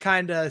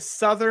kind of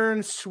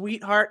Southern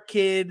sweetheart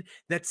kid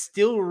that's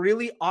still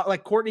really,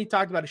 like Courtney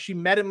talked about it. She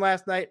met him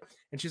last night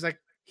and she's like,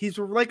 he's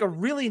like a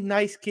really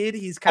nice kid.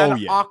 He's kind of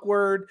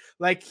awkward.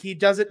 Like he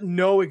doesn't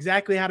know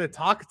exactly how to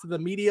talk to the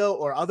media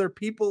or other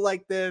people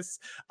like this.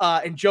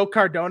 And Joe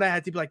Cardona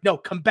had to be like, no,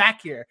 come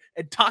back here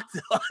and talk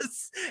to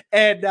us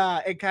and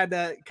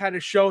kind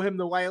of show him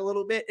the way a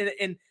little bit.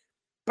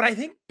 But I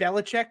think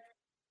Belichick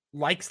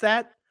likes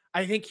that.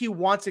 I think he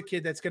wants a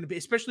kid that's going to be,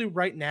 especially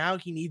right now,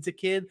 he needs a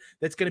kid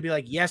that's going to be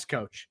like, yes,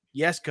 coach.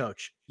 Yes,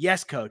 coach.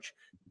 Yes, coach.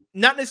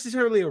 Not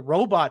necessarily a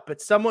robot,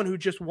 but someone who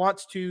just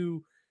wants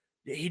to,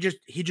 he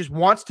just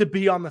wants to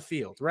be on the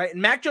field, right?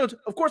 And Mac Jones,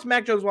 of course,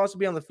 Mac Jones wants to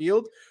be on the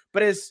field,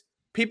 but as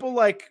people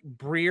like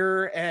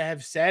Breer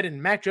have said,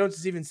 and Mac Jones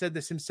has even said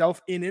this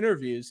himself in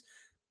interviews,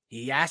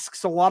 he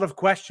asks a lot of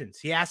questions.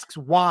 He asks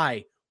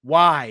why,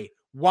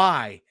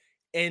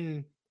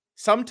 and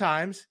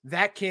sometimes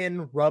that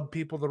can rub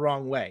people the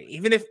wrong way.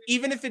 Even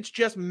if it's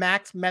just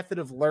Mac's method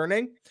of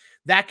learning,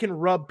 that can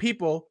rub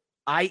people,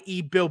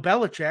 i.e. Bill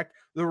Belichick,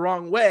 the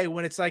wrong way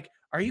when it's like,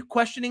 are you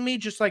questioning me?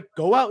 Just like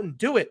go out and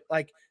do it.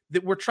 Like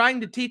that we're trying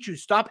to teach you,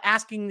 stop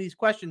asking these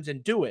questions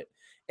and do it.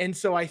 And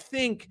so I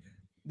think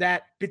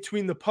that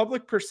between the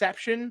public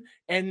perception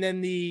and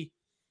then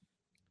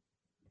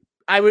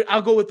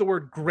I'll go with the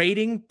word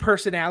grading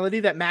personality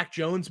that Mac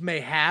Jones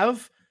may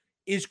have,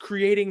 is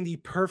creating the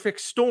perfect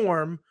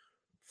storm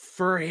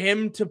for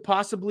him to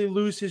possibly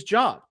lose his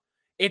job.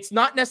 It's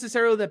not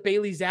necessarily that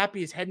Bailey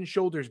Zappi is head and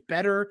shoulders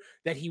better,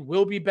 that he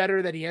will be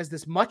better, that he has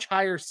this much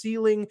higher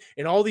ceiling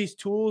and all these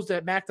tools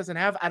that Mac doesn't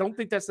have. I don't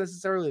think that's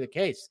necessarily the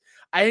case.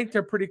 I think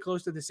they're pretty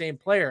close to the same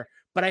player,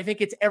 but I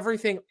think it's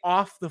everything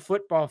off the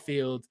football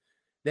field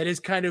that is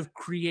kind of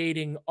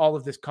creating all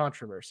of this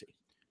controversy.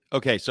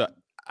 Okay, so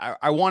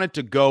I wanted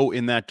to go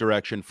in that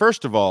direction.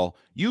 First of all,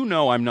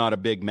 I'm not a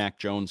big Mac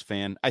Jones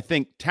fan. I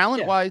think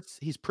talent-wise,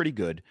 he's pretty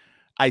good.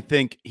 I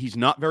think he's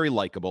not very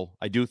likable.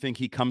 I do think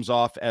he comes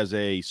off as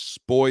a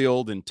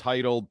spoiled,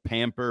 entitled,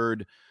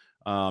 pampered.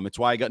 It's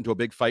why I got into a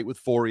big fight with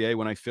Fourier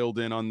when I filled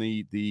in on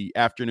the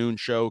afternoon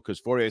show, because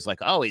Fourier's like,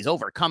 oh, he's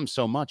overcome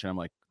so much. And I'm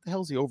like, what the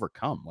hell's he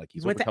overcome? Like,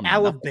 he went to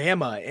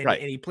Alabama and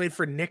he played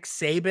for Nick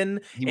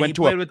Saban. He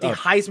played with the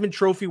Heisman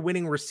Trophy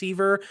winning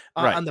receiver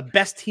on the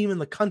best team in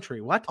the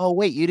country. What? Oh,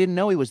 wait, you didn't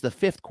know he was the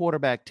 5th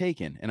quarterback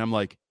taken. And I'm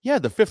like, yeah,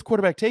 the 5th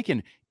quarterback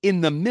taken in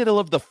the middle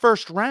of the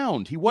first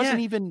round. He wasn't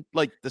even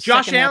like the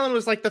Josh Allen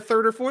was like the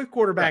 3rd or 4th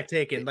quarterback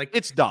taken. Like,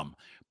 it's dumb.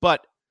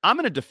 But I'm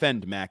going to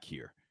defend Mac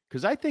here,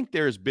 because I think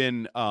there's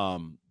been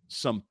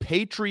some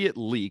Patriot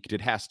leaked, it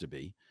has to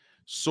be,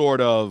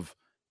 sort of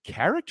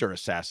character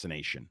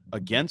assassination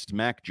against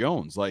Mac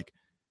Jones. Like,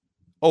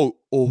 oh,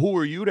 who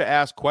are you to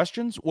ask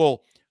questions?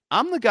 Well,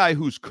 I'm the guy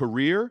whose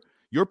career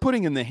you're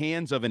putting in the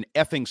hands of an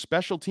effing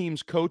special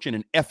teams coach and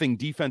an effing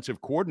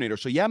defensive coordinator.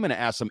 So yeah, I'm going to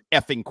ask some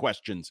effing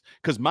questions,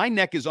 because my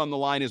neck is on the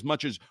line as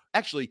much as,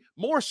 actually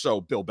more so,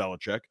 Bill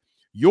Belichick.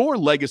 Your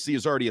legacy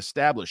is already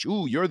established.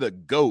 Ooh, you're the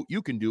GOAT.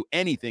 You can do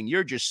anything.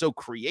 You're just so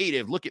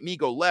creative. Look at me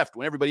go left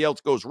when everybody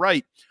else goes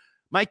right.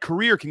 My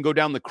career can go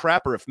down the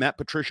crapper if Matt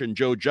Patricia and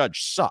Joe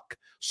Judge suck.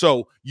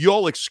 So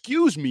you'll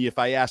excuse me if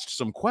I asked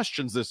some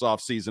questions this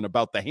offseason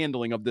about the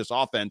handling of this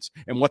offense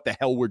and what the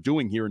hell we're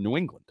doing here in New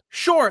England.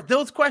 Sure,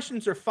 those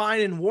questions are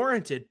fine and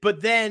warranted.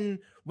 But then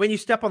when you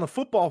step on the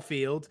football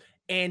field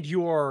and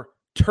you're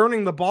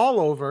turning the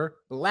ball over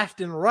left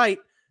and right.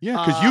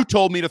 Yeah, because you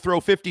told me to throw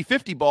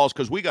 50-50 balls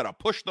because we got to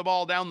push the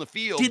ball down the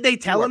field. Did they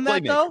tell him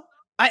that, though?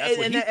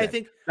 I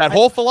think that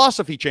whole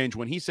philosophy changed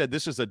when he said,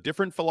 this is a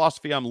different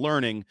philosophy I'm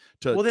learning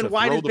to. Well, then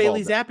why did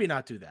Bailey Zappi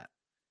not do that?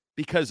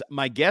 Because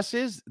my guess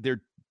is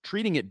they're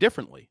treating it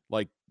differently.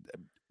 Like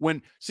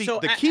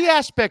the key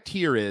aspect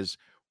here is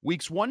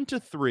weeks 1 to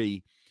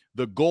 3,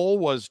 the goal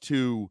was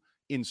to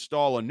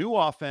install a new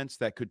offense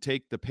that could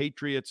take the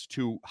Patriots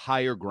to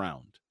higher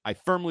ground. I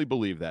firmly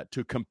believe that,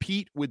 to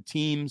compete with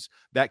teams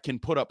that can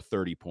put up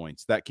 30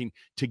 points,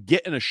 to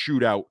get in a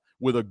shootout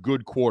with a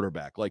good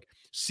quarterback, like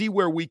see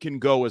where we can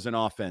go as an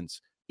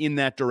offense in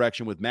that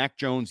direction with Mac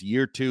Jones,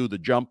 year 2, the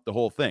jump, the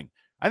whole thing.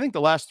 I think the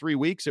last 3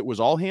 weeks, it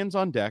was all hands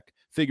on deck,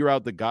 figure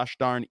out the gosh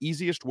darn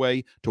easiest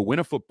way to win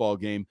a football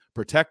game,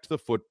 protect the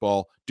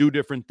football, do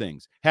different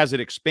things. Has it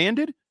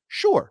expanded?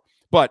 Sure.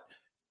 But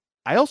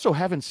I also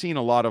haven't seen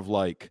a lot of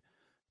like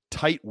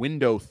tight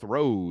window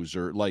throws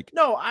or like,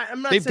 no,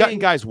 I'm not. They've gotten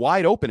guys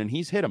wide open and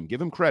he's hit them. Give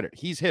him credit.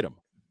 He's hit them.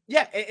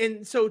 Yeah,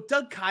 and so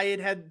Doug Kyatt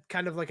had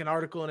kind of like an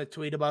article and a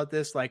tweet about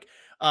this, like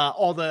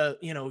all the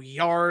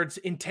yards,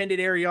 intended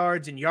air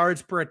yards, and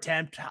yards per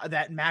attempt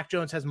that Mac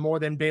Jones has more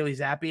than Bailey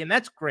Zappi, and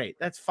that's great.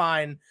 That's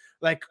fine.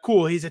 Like,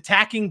 cool. He's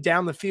attacking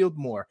down the field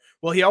more.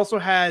 Well, he also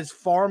has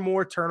far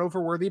more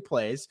turnover-worthy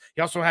plays.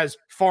 He also has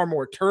far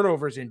more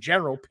turnovers in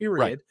general.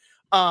 Period.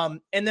 Right.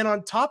 And then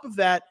on top of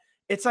that,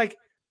 it's like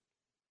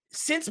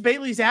since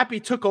Bailey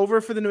Zappi took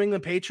over for the New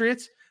England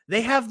Patriots,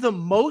 they have the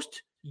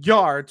most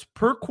yards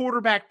per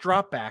quarterback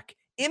dropback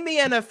in the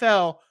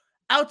NFL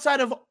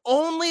outside of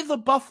only the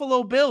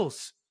Buffalo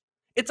Bills.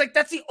 It's like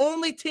that's the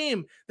only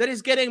team that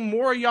is getting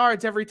more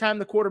yards every time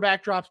the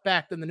quarterback drops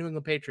back than the New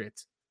England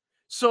Patriots.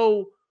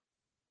 So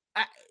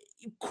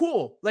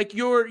cool. Like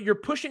you're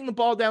pushing the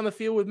ball down the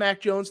field with Mac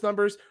Jones.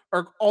 Numbers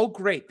are all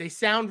great. They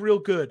sound real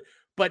good.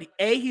 But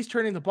A, he's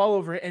turning the ball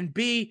over, and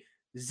B,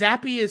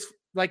 Zappi is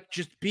like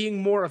just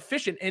being more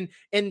efficient.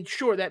 And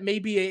sure, that may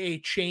be a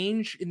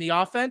change in the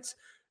offense.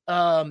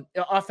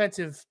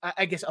 Offensive,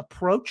 I guess,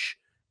 approach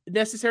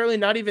necessarily,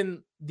 not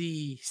even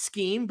the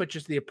scheme, but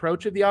just the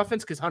approach of the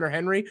offense, because Hunter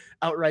Henry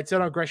outright said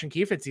on Gresham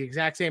Keefe, it's the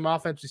exact same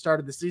offense we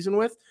started the season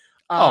with.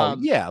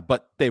 Yeah,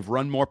 but they've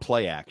run more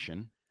play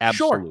action.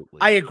 Absolutely. Sure,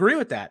 I agree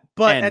with that.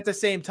 But at the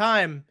same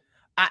time,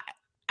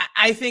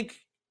 I think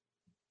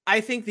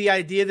the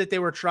idea that they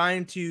were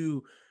trying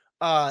to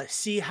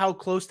see how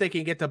close they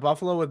can get to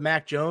Buffalo with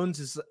Mac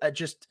Jones is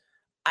just,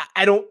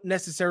 I don't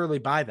necessarily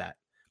buy that.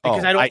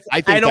 Because I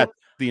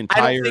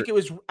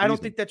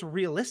don't think that's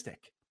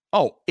realistic.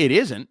 Oh, it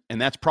isn't.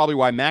 And that's probably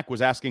why Mac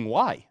was asking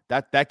why.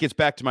 That gets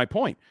back to my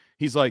point.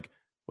 He's like,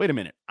 wait a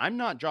minute, I'm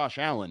not Josh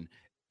Allen,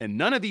 and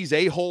none of these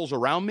a-holes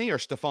around me are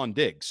Stephon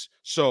Diggs.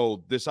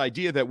 So this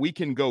idea that we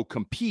can go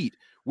compete,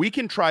 we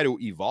can try to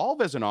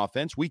evolve as an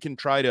offense, we can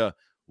try to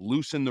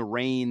loosen the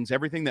reins,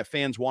 everything that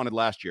fans wanted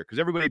last year. Because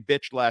everybody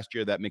bitched last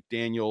year that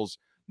McDaniels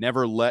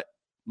never let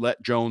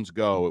Jones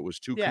go. It was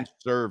too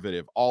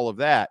conservative, all of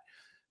that.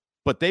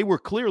 But they were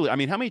clearly, I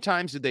mean, how many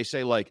times did they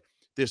say like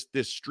this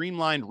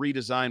streamlined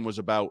redesign was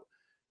about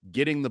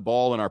getting the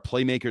ball in our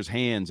playmakers'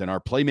 hands, and our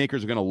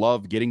playmakers are going to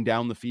love getting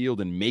down the field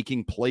and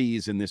making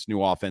plays in this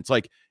new offense.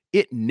 Like,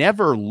 it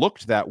never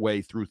looked that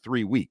way through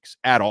 3 weeks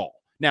at all.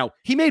 Now,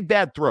 he made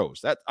bad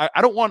throws. That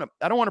I don't want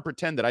to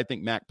pretend that I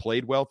think Mac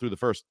played well through the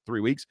first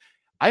 3 weeks.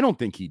 I don't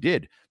think he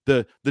did.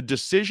 The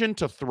decision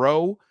to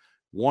throw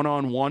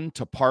one-on-one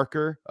to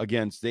Parker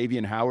against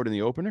Xavier Howard in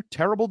the opener,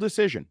 terrible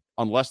decision,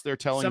 unless they're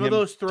telling him some of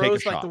those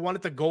throws, like shot. the one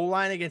at the goal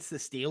line against the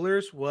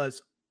Steelers,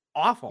 was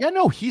awful. Yeah,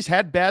 no, he's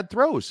had bad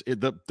throws.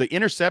 The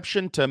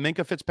interception to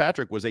Minkah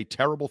Fitzpatrick was a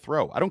terrible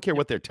throw. I don't care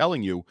what they're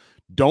telling you.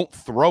 Don't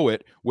throw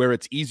it where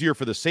it's easier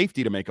for the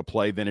safety to make a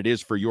play than it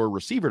is for your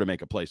receiver to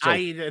make a play. So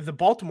the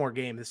Baltimore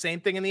game, the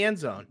same thing in the end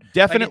zone.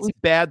 Definitely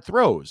bad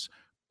throws,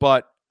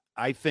 but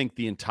I think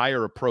the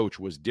entire approach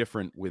was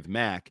different with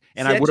Mac.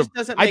 And I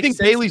think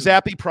Bailey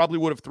Zappi probably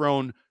would have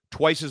thrown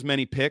twice as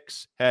many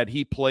picks had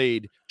he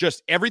played.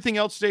 Just everything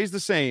else stays the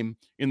same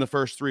in the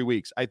first 3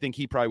 weeks. I think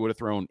he probably would have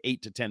thrown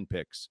 8 to 10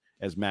 picks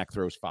as Mac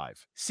throws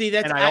 5.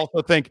 And I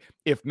also think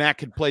if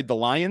Mac had played the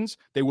Lions,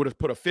 they would have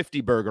put a 50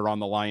 burger on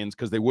the Lions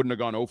because they wouldn't have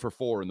gone 0 for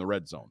 4 in the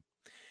red zone.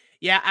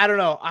 Yeah, I don't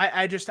know.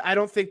 I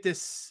don't think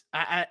this.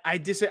 I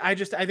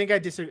think I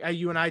disagree.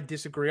 You and I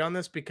disagree on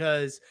this,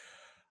 because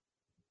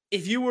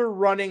if you were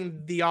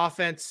running the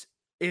offense,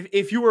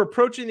 if you were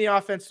approaching the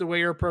offense the way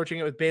you're approaching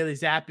it with Bailey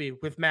Zappi,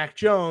 with Mac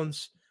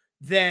Jones,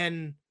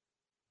 then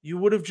you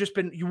would have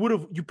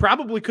you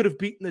probably could have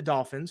beaten the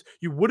Dolphins.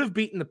 You would have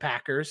beaten the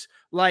Packers.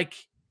 Like,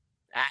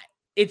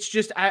 it's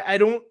just,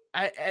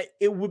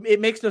 it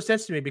makes no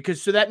sense to me,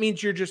 because so that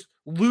means you're just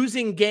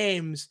losing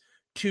games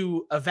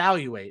to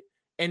evaluate.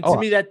 And to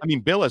me,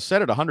 Bill has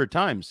said it 100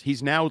 times.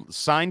 He's now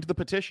signed the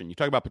petition. You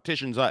talk about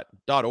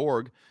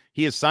petitions.org.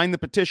 He has signed the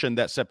petition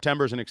that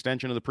September is an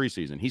extension of the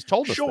preseason. He's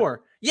told us.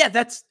 Sure. Yeah,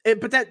 that's all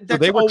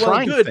well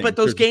and good, but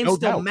those games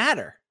don't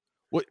matter.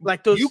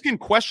 Like those, you can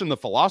question the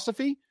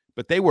philosophy,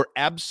 but they were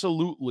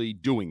absolutely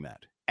doing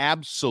that.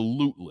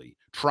 Absolutely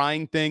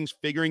trying things,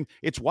 figuring.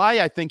 It's why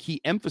I think he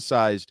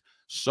emphasized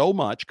so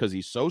much, because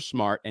he's so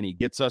smart and he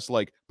gets us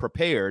like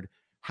prepared.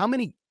 How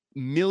many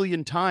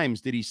million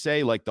times did he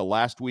say, like the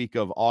last week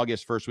of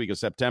August, first week of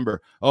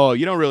September, oh,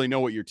 you don't really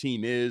know what your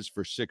team is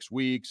for 6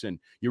 weeks, and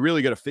you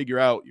really got to figure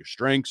out your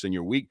strengths and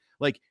your weak.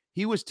 Like,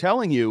 he was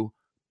telling you,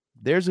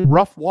 there's a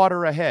rough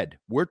water ahead.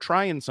 We're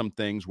trying some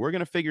things. We're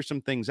going to figure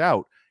some things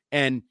out.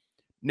 And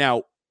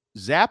now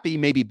Zappi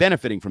may be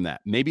benefiting from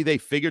that. Maybe they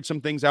figured some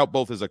things out,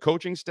 both as a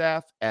coaching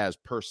staff, as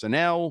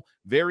personnel,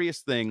 various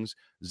things.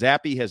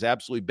 Zappi has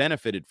absolutely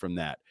benefited from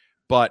that.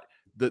 But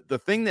the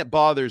thing that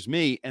bothers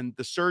me, and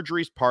the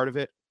surgery is part of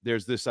it,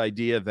 there's this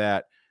idea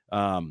that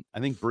I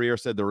think Breer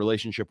said the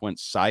relationship went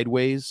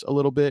sideways a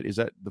little bit. Is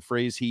that the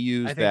phrase he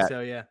used? I think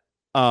so, yeah.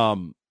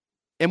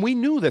 And we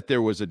knew that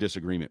there was a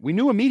disagreement. We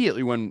knew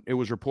immediately when it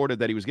was reported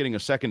that he was getting a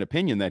second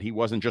opinion, that he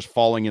wasn't just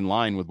falling in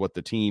line with what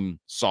the team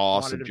saw,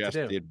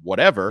 suggested,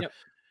 whatever. Yep.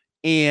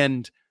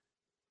 And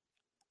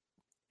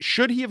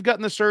should he have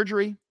gotten the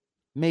surgery?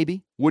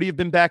 Maybe. Would he have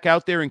been back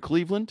out there in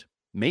Cleveland?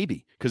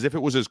 Maybe. Because if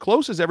it was as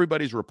close as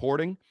everybody's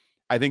reporting,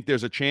 I think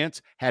there's a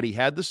chance, had he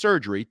had the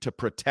surgery to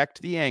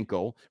protect the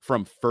ankle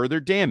from further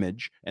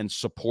damage and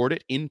support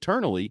it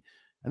internally,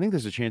 I think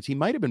there's a chance he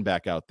might have been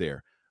back out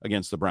there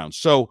against the Browns.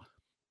 So,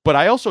 but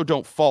I also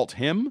don't fault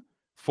him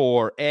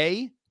for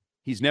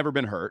he's never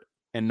been hurt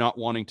and not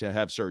wanting to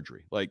have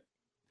surgery. Like,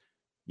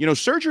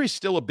 surgery is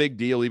still a big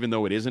deal, even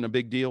though it isn't a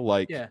big deal.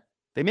 Like, yeah.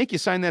 They make you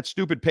sign that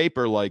stupid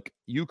paper like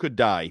you could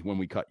die when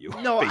we cut you.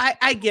 No,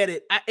 I get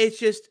it. It's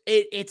just,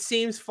 it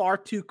seems far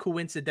too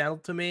coincidental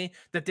to me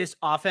that this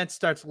offense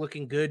starts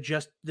looking good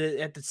just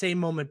at the same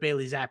moment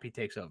Bailey Zappi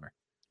takes over.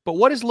 But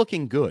what is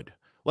looking good?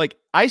 Like,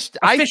 I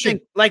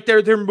think like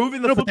they're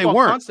moving the football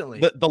constantly.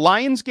 The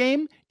Lions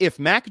game, if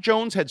Mac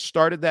Jones had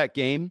started that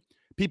game,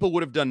 people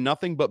would have done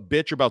nothing but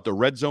bitch about the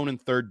red zone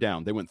and third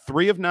down. They went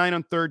 3 of 9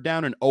 on third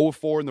down and 0 of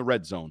 4 in the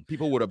red zone.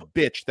 People would have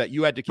bitched that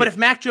you had to. But if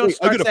Mac Jones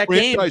starts that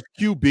game,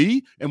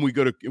 QB, and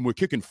we're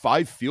kicking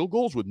 5 field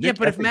goals with Nick. Yeah,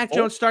 but if Mac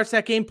Jones starts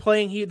that game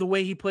playing the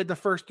way he played the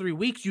first 3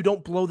 weeks, you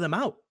don't blow them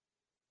out.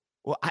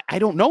 Well, I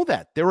don't know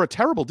that. They were a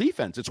terrible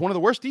defense. It's one of the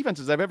worst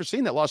defenses I've ever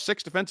seen that lost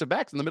 6 defensive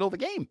backs in the middle of the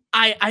game.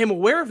 I am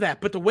aware of that,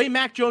 but the way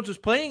Mac Jones was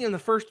playing in the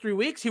first 3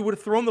 weeks, he would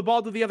have thrown the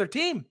ball to the other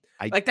team.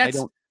 I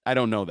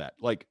don't know that.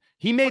 Like,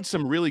 he made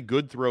some really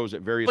good throws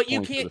at various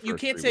points. But you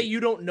can't say you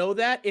don't know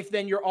that if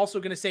then you're also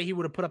going to say he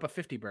would have put up a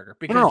 50 burger.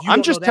 Because no,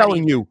 I'm just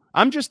telling you.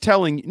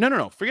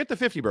 No. Forget the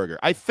 50 burger.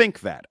 I think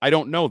that. I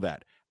don't know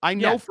that. I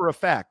know for a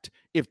fact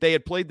if they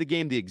had played the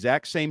game the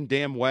exact same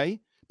damn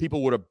way,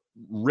 people would have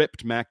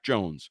ripped Mac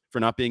Jones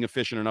for not being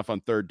efficient enough on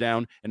third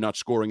down and not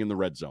scoring in the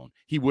red zone.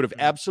 He would have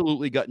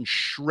absolutely gotten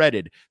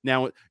shredded.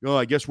 Now,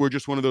 I guess we're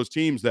just one of those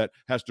teams that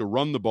has to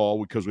run the ball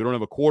because we don't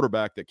have a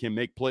quarterback that can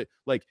make play.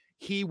 Like,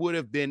 he would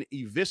have been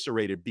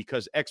eviscerated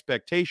because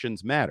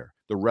expectations matter.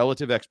 The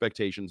relative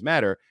expectations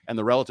matter, and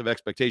the relative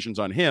expectations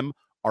on him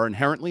are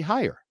inherently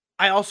higher.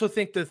 I also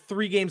think the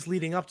 3 games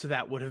leading up to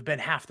that would have been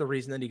half the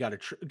reason that he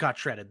got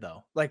shredded,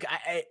 though. Like,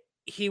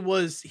 he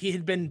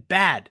had been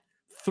bad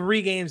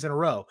 3 games in a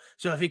row.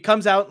 So if he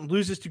comes out and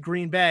loses to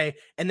Green Bay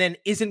and then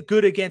isn't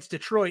good against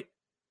Detroit,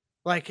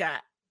 like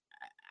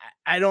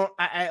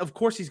of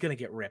course he's going to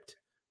get ripped.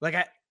 Like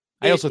I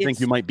also think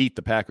you might beat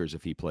the Packers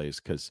if he plays,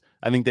 because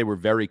I think they were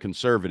very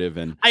conserving,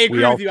 and I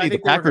agree with you. I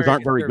think the Packers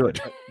aren't very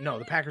good. No,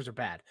 the Packers are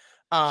bad.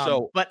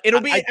 But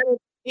it'll be I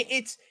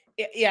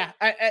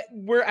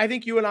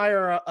think you and I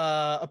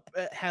are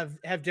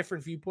have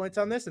different viewpoints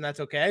on this, and that's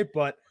okay.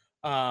 But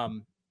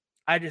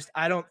I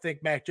don't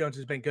think Mac Jones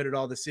has been good at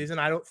all this season.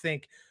 I don't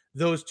think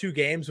those 2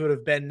 games would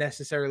have been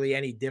necessarily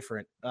any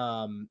different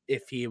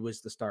if he was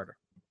the starter.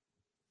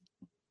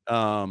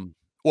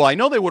 Well, I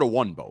know they would have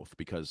won both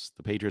because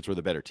the Patriots were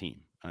the better team.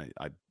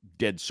 I'm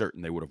dead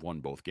certain they would have won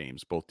both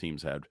games. Both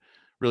teams had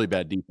really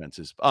bad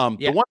defenses.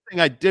 The one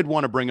thing I did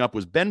want to bring up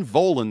was Ben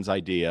Volen's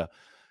idea.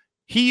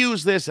 He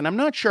used this, and I'm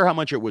not sure how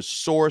much it was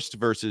sourced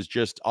versus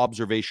just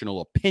observational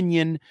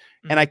opinion.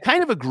 And I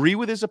kind of agree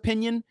with his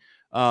opinion.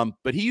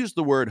 But he used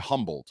the word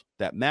humbled,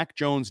 that Mac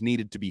Jones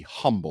needed to be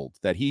humbled,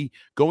 that he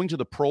going to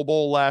the Pro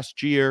Bowl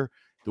last year,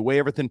 the way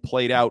everything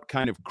played out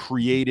kind of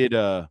created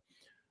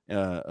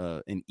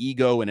an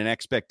ego and an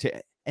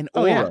an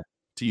aura,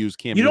 to use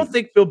Cam. You don't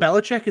think Bill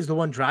Belichick is the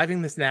one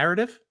driving this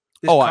narrative?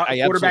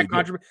 I quarterback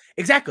controversy.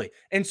 Exactly.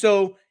 And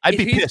so I'd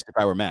be pissed if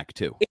I were Mac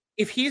too.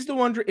 If he's the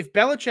one, if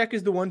Belichick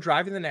is the one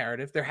driving the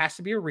narrative, there has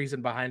to be a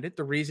reason behind it.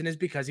 The reason is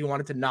because he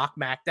wanted to knock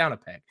Mac down a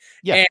peg.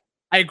 Yeah. And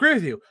I agree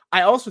with you.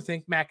 I also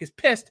think Mac is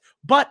pissed,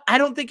 but I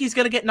don't think he's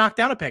going to get knocked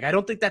down a peg. I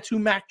don't think that's who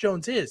Mac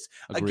Jones is.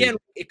 Agreed. Again,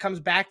 it comes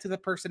back to the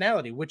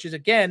personality, which is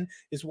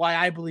why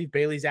I believe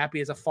Bailey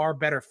Zappi is a far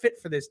better fit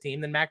for this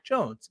team than Mac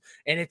Jones.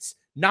 And it's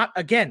not,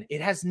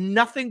 it has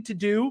nothing to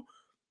do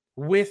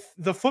with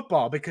the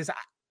football, because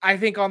I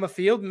think on the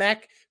field,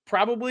 Mac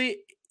probably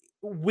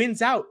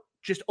wins out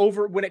just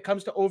over when it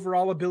comes to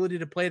overall ability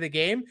to play the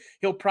game.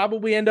 He'll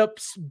probably end up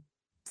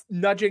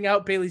nudging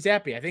out Bailey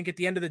Zappi. I think at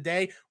the end of the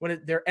day,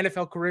 when their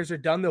NFL careers are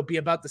done, they'll be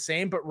about the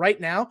same. But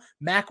right now,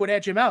 Mac would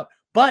edge him out.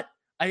 But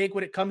I think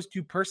when it comes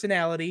to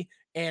personality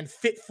and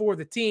fit for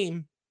the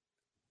team,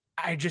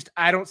 I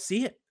don't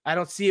see it. I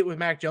don't see it with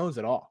Mac Jones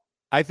at all.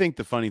 I think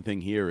the funny thing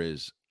here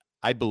is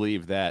I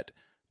believe that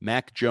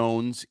Mac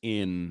Jones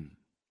in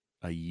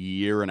a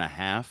year and a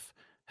half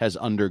has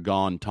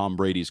undergone Tom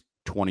Brady's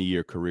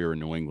 20-year career in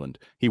New England.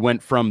 He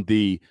went from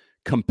the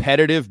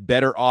competitive,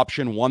 better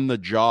option, won the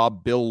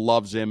job, Bill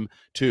loves him,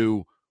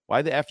 to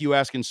why the F you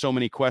asking so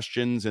many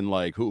questions, and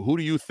like, who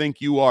do you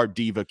think you are,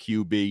 diva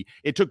QB?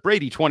 It took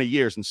Brady 20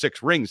 years and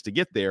 6 rings to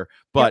get there,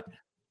 but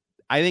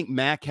I think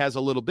Mac has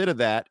a little bit of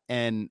that,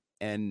 and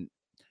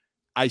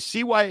I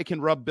see why it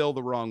can rub Bill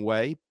the wrong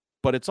way,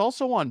 but it's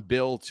also on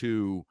Bill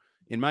to,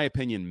 in my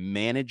opinion,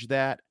 manage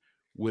that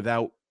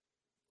without,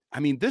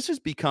 this has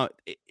become,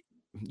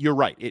 you're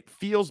right, it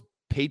feels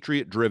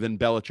Patriot driven,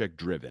 Belichick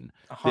driven.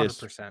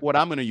 100%. What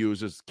I'm going to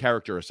use is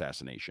character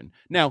assassination.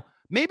 Now,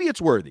 maybe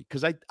it's worthy,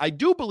 because I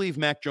do believe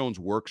Mac Jones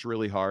works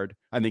really hard.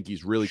 I think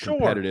he's really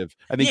competitive.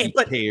 I think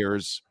he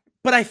cares.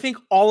 But I think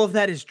all of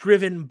that is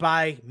driven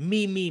by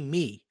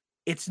me.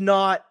 It's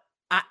not.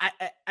 I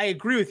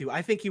agree with you.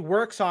 I think he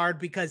works hard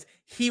because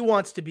he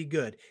wants to be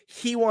good.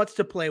 He wants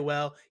to play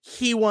well.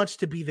 He wants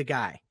to be the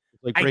guy.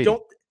 Like Brady.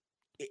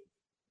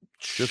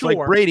 Just like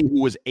Brady,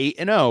 who was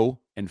 8-0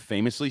 and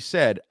famously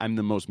said, "I'm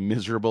the most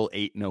miserable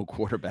 8-0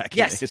 quarterback."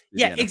 Yes,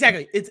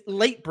 exactly. It's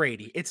late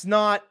Brady. It's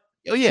not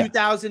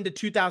 2000 to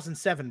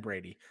 2007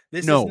 Brady.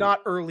 This is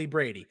not early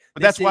Brady.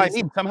 But that's why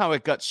somehow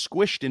it got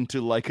squished into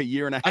like a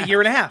year and a half. A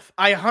year and a half.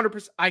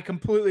 I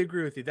completely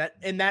agree with you.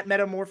 That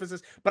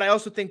metamorphosis. But I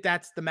also think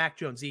that's the Mac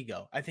Jones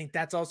ego. I think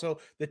that's also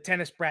the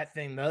tennis brat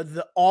thing.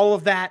 All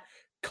of that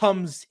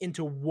comes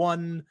into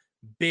one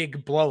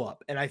big blow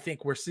up, and I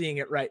think we're seeing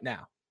it right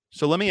now.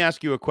 So let me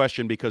ask you a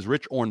question, because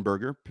Rich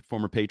Ornberger,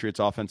 former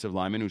Patriots offensive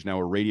lineman, who's now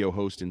a radio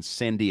host in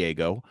San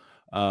Diego,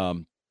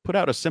 put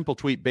out a simple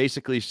tweet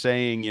basically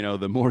saying,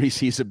 the more he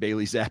sees of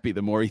Bailey Zappi,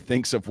 the more he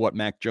thinks of what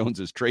Mac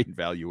Jones's trade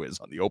value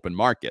is on the open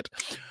market.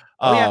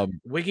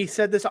 Wiggy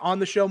said this on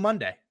the show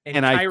Monday,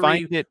 and I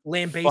find it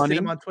lambasted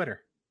him on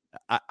Twitter.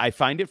 I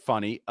find it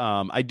funny.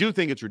 I do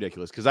think it's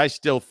ridiculous, because I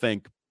still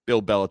think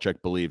Bill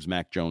Belichick believes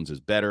Mac Jones is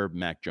better.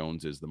 Mac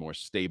Jones is the more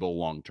stable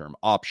long-term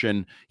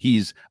option.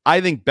 I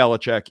think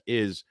Belichick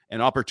is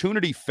an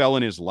opportunity fell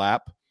in his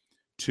lap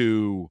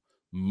to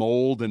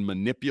mold and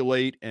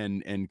manipulate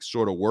and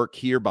sort of work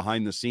here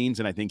behind the scenes.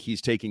 And I think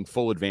he's taking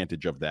full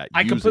advantage of that.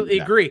 I completely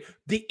agree.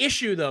 The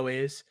issue though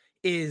is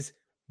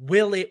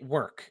will it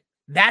work?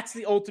 That's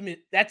the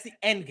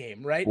end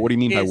game, right? What do you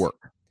mean by work?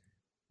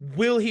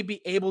 Will he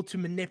be able to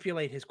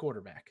manipulate his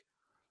quarterback?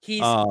 He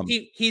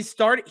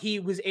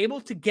was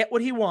able to get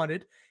what he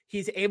wanted.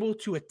 He's able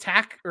to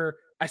attack or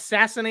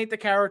assassinate the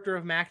character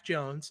of Mac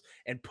Jones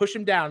and push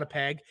him down a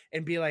peg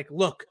and be like,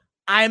 look,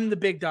 I'm the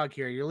big dog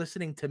here. You're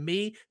listening to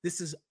me.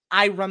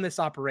 I run this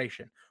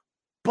operation.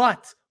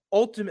 But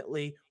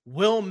ultimately,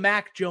 will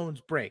Mac Jones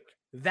break?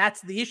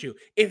 That's the issue.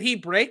 If he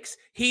breaks,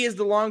 he is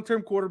the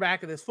long-term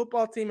quarterback of this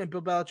football team, and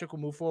Bill Belichick will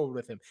move forward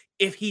with him.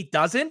 If he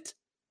doesn't,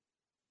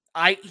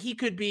 he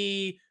could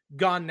be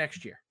gone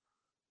next year.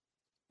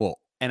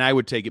 And I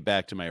would take it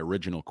back to my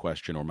original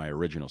question or my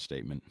original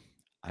statement.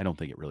 I don't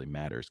think it really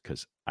matters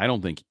because I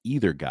don't think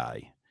either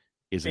guy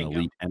is an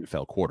elite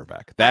NFL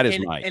quarterback. That is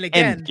my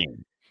end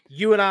game.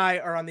 You and I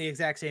are on the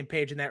exact same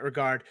page in that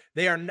regard.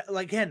 They are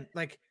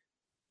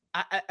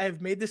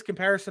I've made this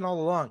comparison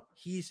all along.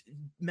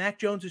 Mac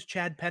Jones is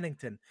Chad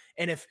Pennington.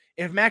 And if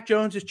Mac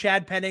Jones is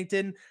Chad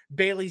Pennington,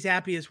 Bailey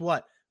Zappi is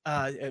what?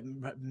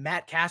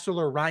 Matt Castle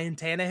or Ryan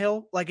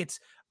Tannehill?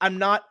 I'm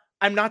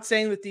not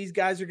saying that these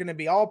guys are going to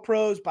be all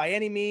pros by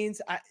any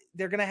means.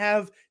 They're going to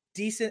have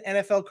decent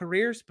NFL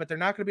careers, but they're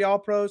not going to be all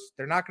pros.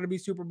 They're not going to be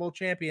Super Bowl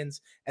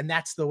champions. And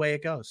that's the way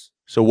it goes.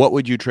 So what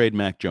would you trade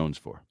Mac Jones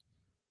for?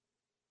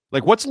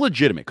 Like, what's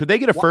legitimate? Could they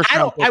get a first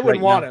round pick? I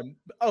wouldn't want him.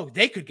 Oh,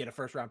 they could get a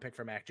first round pick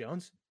for Mac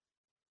Jones.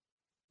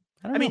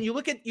 I mean, you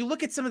look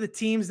at some of the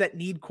teams that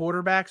need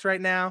quarterbacks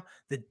right now,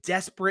 the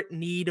desperate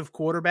need of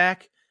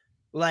quarterback.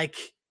 Like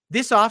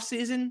this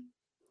offseason,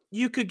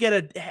 you could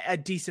get a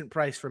decent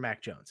price for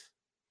Mac Jones.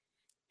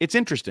 It's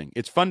interesting.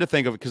 It's fun to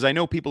think of because I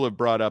know people have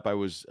brought up, I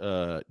was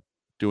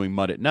doing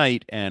Mud at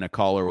Night, and a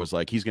caller was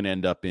like, he's going to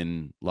end up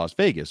in Las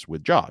Vegas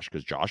with Josh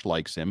because Josh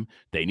likes him.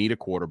 They need a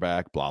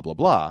quarterback, blah, blah,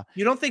 blah.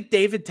 You don't think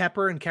David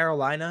Tepper in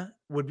Carolina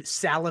would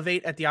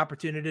salivate at the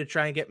opportunity to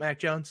try and get Mac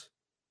Jones?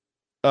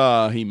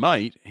 He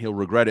might. He'll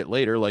regret it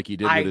later like he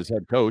did with his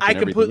head coach and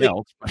everything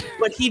else.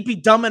 But he'd be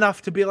dumb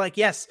enough to be like,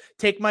 yes,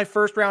 take my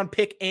first round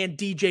pick and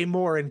DJ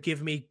Moore and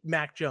give me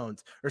Mac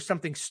Jones or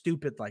something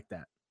stupid like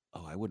that.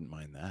 Oh, I wouldn't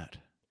mind that.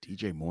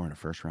 DJ Moore and a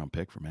first round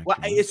pick for Mac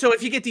Jones. So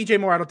if you get DJ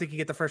Moore, I don't think you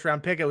get the first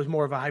round pick. It was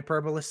more of a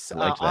hyperbolous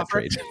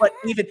offer.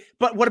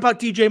 But what about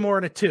DJ Moore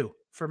and a 2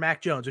 for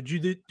Mac Jones? Would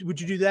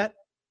you do that?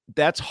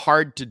 That's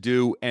hard to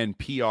do, and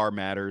PR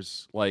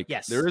matters. Like,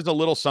 yes, there is a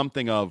little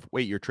something of,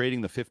 wait, you're trading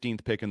the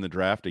 15th pick in the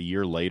draft a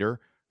year later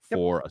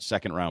for a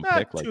second round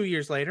pick. 2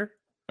 years later.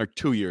 Or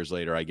 2 years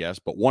later, I guess.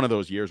 But one of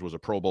those years was a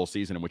Pro Bowl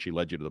season in which he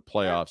led you to the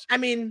playoffs. I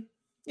mean,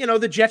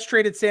 the Jets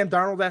traded Sam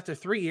Darnold after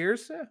 3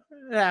 years.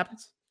 It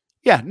happens.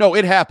 Yeah, no,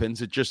 it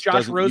happens. It just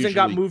Josh Rosen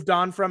got moved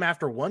on from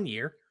after 1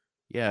 year.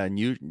 Yeah,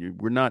 and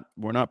we're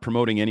not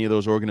promoting any of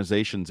those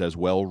organizations as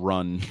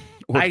well-run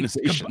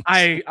organizations.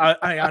 I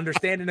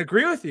understand and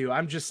agree with you.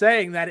 I'm just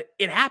saying that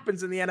it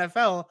happens in the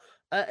NFL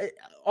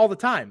all the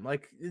time.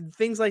 Like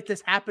things like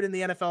this happen in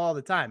the NFL all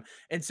the time.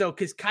 And so,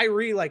 because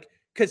Kyrie,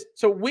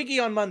 so Wiggy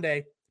on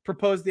Monday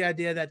proposed the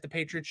idea that the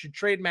Patriots should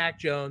trade Mac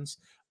Jones.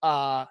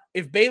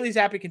 If Bailey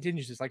Zappi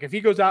continues this, like if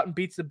he goes out and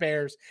beats the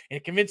Bears in a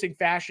convincing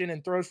fashion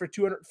and throws for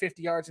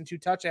 250 yards and 2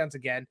 touchdowns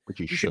again,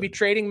 you should be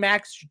trading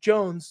Max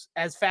Jones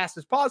as fast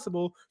as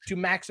possible to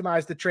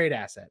maximize the trade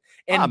asset.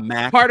 And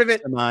part of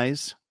it,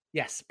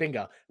 yes,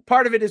 bingo.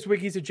 Part of it is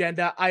Wiggy's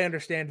agenda. I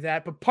understand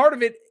that, but part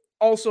of it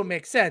also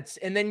makes sense.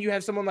 And then you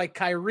have someone like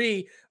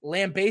Kyrie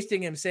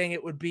lambasting him, saying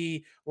it would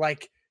be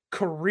like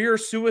career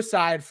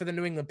suicide for the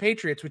New England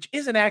Patriots, which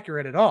isn't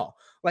accurate at all.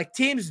 Like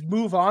teams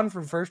move on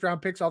from first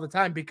round picks all the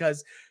time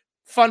because,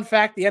 fun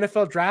fact, the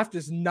NFL draft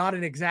is not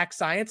an exact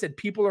science and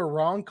people are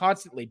wrong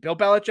constantly. Bill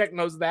Belichick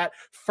knows that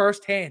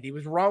firsthand. He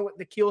was wrong with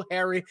N'Keal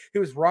Harry. He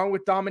was wrong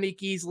with Dominique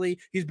Easley.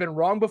 He's been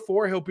wrong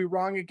before. He'll be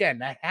wrong again.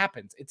 That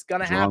happens. It's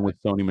going to happen. Wrong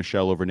with Sony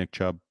Michel over Nick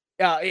Chubb.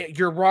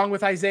 You're wrong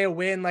with Isaiah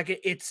Wynn. Like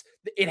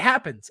it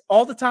happens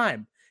all the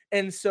time.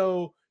 And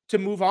so to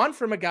move on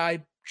from a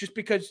guy just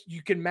because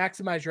you can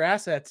maximize your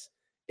assets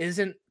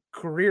isn't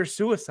career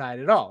suicide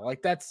at all. Like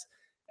it's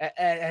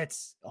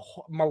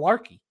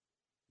malarkey.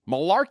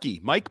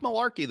 Mike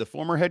Mularkey, the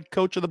former head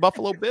coach of the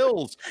Buffalo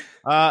Bills.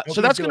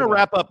 So that's going to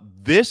wrap up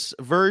this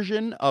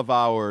version of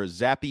our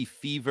Zappy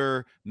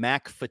Fever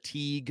Mac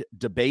fatigue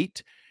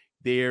debate.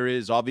 There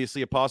is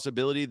obviously a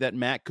possibility that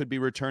Mac could be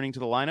returning to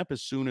the lineup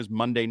as soon as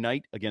Monday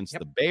night against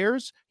the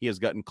Bears. He has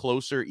gotten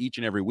closer each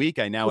and every week.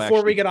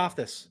 Before we get off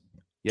this,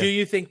 do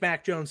you think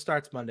Mac Jones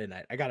starts Monday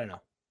night? I got to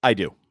know. I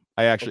do.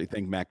 I actually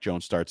think Mac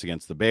Jones starts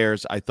against the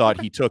Bears. I thought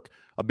he took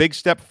a big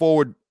step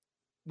forward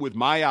with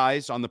my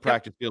eyes on the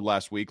practice field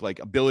last week, like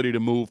ability to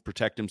move,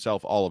 protect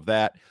himself, all of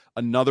that.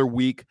 Another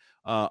week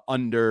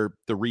under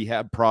the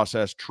rehab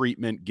process,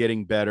 treatment,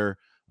 getting better.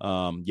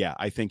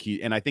 I think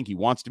he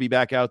wants to be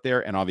back out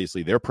there, and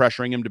obviously they're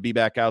pressuring him to be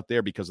back out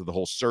there because of the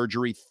whole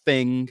surgery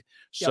thing.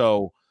 Yep.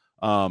 So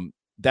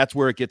that's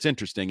where it gets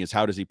interesting, is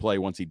how does he play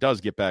once he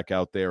does get back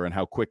out there, and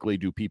how quickly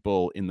do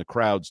people in the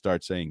crowd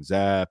start saying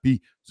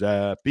Zappy,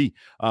 Zappy?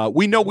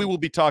 We know we will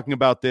be talking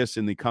about this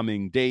in the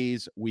coming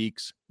days,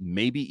 weeks,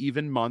 maybe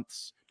even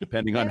months,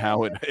 depending on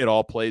how it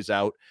all plays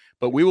out.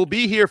 But we will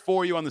be here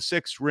for you on the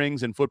Six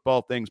Rings and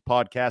Football Things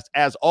podcast,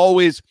 as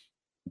always.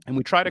 And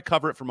we try to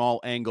cover it from all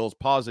angles: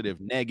 positive,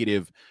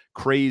 negative,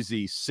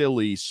 crazy,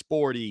 silly,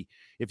 sporty.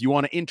 If you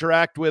want to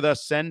interact with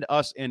us, send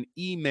us an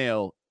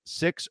email,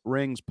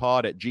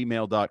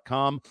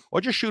 sixringspod@gmail.com, or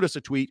just shoot us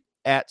a tweet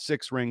at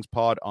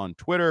sixringspod on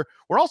Twitter.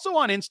 We're also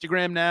on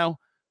Instagram now.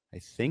 I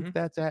think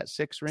that's at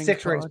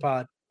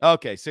sixringspod.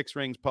 Okay,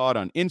 sixringspod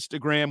on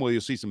Instagram, where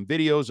you'll see some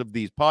videos of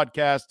these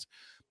podcasts,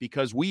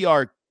 because we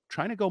are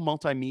trying to go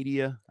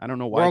multimedia. I don't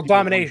know why. World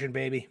domination,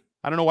 baby.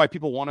 I don't know why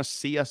people want to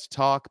see us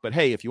talk, but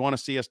hey, if you want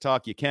to see us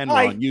talk, you can.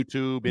 We're on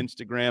YouTube,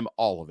 Instagram,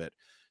 all of it.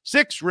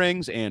 6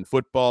 Rings and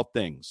Football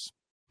Things.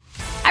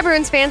 Hi,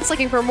 Bruins fans.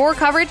 Looking for more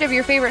coverage of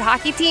your favorite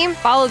hockey team?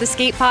 Follow the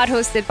Skate Pod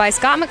hosted by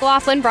Scott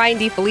McLaughlin, Brian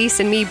DeFelice,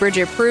 and me,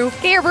 Bridget Prue.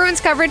 Get your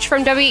Bruins coverage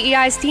from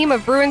WEI's team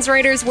of Bruins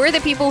writers. We're the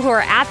people who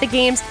are at the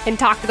games and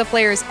talk to the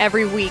players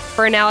every week.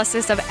 For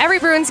analysis of every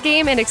Bruins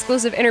game and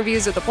exclusive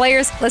interviews with the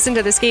players, listen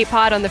to the Skate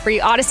Pod on the free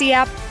Odyssey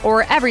app or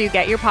wherever you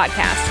get your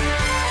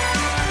podcasts.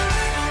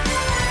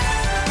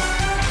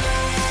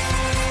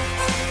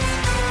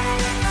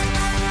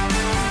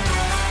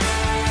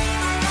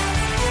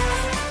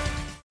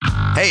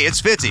 Hey,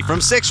 it's Fitzy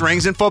from 6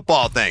 Rings and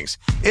Football Things.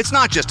 It's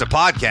not just a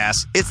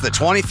podcast, it's the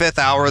 25th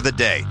hour of the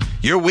day.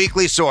 Your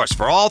weekly source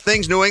for all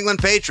things New England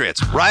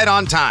Patriots, right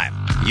on time.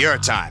 Your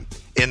time.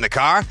 In the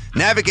car,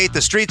 navigate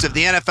the streets of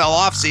the NFL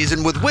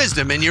offseason with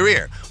wisdom in your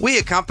ear. We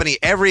accompany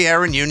every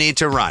errand you need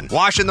to run.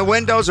 Washing the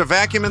windows or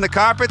vacuuming the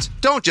carpets?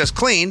 Don't just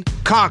clean,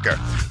 conquer.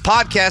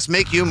 Podcasts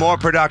make you more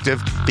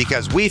productive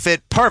because we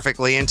fit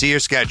perfectly into your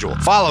schedule.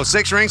 Follow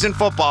 6 Rings and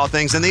Football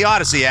Things in the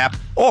Odyssey app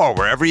or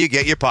wherever you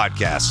get your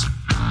podcasts.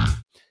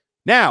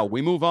 Now,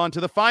 we move on to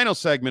the final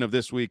segment of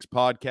this week's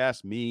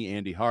podcast. Me,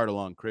 Andy Hart,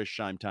 along Chris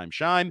Shime.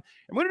 And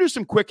we're going to do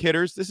some quick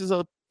hitters. This is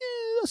a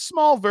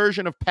small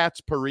version of Pat's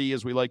Paris,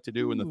 as we like to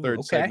do in the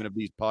third segment of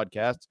these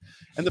podcasts.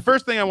 And the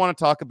first thing I want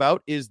to talk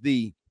about is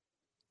the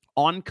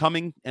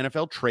oncoming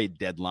NFL trade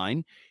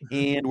deadline.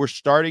 And we're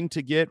starting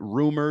to get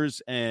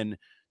rumors, and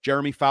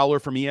Jeremy Fowler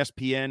from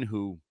ESPN,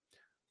 who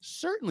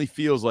certainly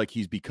feels like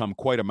he's become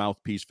quite a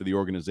mouthpiece for the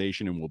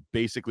organization and will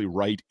basically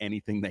write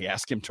anything they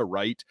ask him to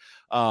write,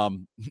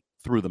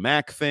 through the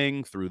Mac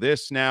thing, through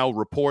this now,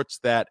 reports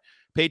that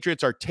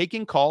Patriots are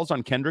taking calls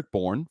on Kendrick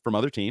Bourne from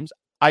other teams.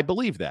 I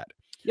believe that.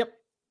 Yep.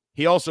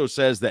 He also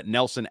says that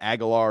Nelson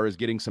Aguilar is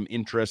getting some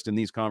interest in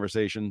these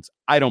conversations.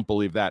 I don't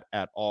believe that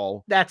at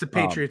all. That's a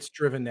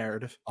Patriots-driven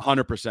narrative.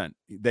 100%.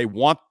 They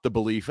want the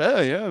belief,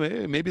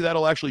 maybe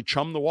that'll actually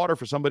chum the water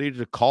for somebody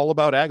to call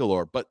about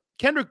Aguilar. But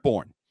Kendrick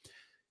Bourne,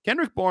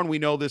 we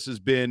know this has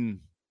been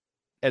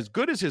as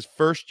good as his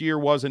first year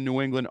was in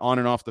New England on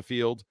and off the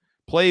field,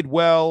 played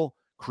well,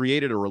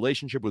 created a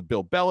relationship with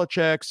Bill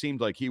Belichick,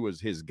 seemed like he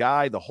was his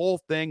guy, the whole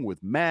thing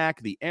with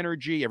Mac, the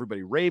energy,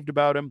 everybody raved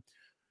about him.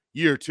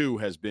 Year 2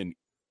 has been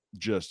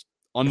just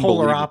unbelievable.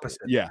 Polar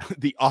opposite. Yeah,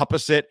 the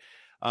opposite.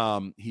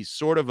 He's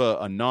sort of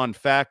a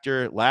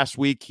non-factor. Last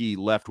week, he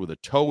left with a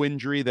toe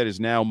injury that is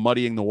now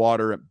muddying the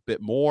water a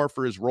bit more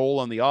for his role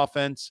on the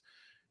offense.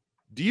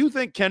 Do you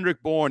think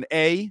Kendrick Bourne,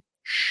 A,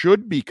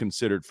 should be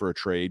considered for a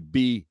trade,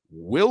 B,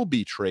 will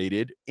be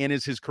traded, and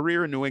is his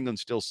career in New England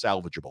still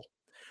salvageable?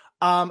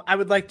 I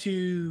would like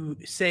to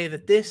say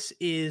that this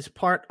is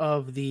part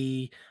of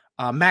the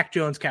Mac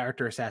Jones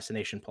character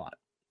assassination plot.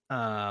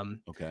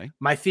 Okay.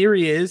 My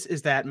theory is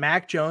that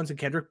Mac Jones and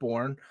Kendrick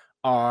Bourne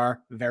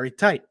are very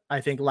tight. I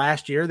think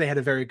last year they had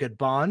a very good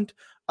bond.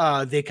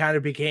 They kind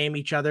of became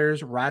each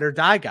other's ride or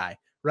die guy,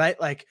 right?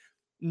 Like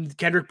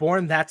Kendrick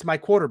Bourne, that's my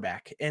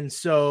quarterback. And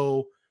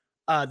so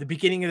the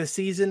beginning of the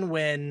season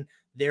when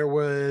there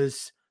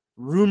was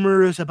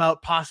rumors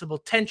about possible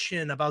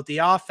tension about the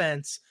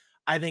offense,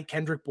 I think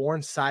Kendrick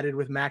Bourne sided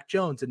with Mac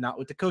Jones and not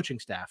with the coaching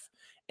staff.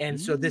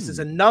 And so this is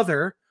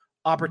another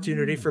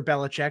opportunity for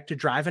Belichick to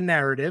drive a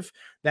narrative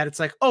that it's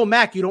like, oh,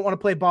 Mac, you don't want to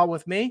play ball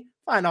with me?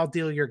 Fine, I'll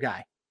deal your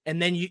guy.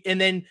 And then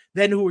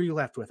who are you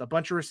left with? A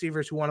bunch of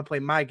receivers who want to play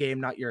my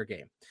game, not your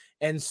game.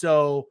 And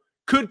so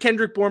could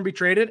Kendrick Bourne be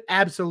traded?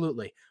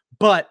 Absolutely.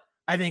 But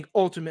I think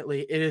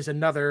ultimately it is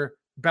another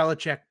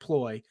Belichick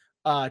ploy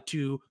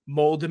to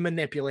mold and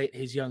manipulate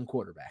his young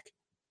quarterback.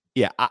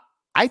 Yeah,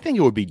 I think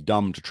it would be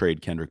dumb to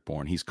trade Kendrick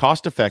Bourne. He's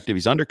cost effective.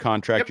 He's under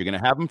contract. Yep. You're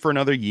going to have him for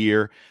another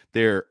year.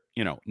 They're,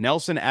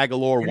 Nelson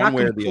Aguilar, one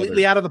way or the other.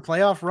 Completely out of the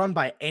playoff run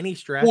by any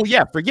stretch. Well,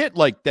 yeah, forget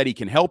like that he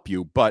can help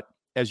you, but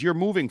as you're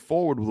moving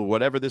forward with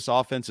whatever this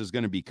offense is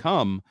going to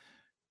become,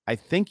 I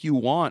think you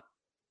want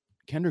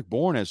Kendrick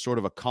Bourne as sort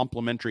of a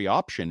complementary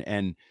option.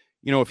 And,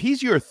 if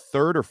he's your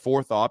third or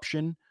fourth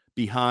option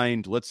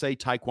behind, let's say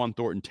Tyquan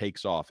Thornton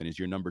takes off and is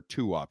your number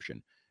 2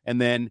 option, and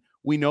then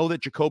we know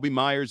that Jacoby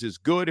Myers is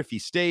good if he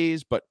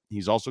stays, but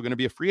he's also going to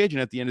be a free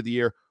agent at the end of the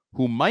year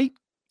who might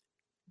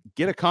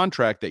get a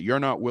contract that you're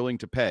not willing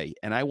to pay.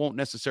 And I won't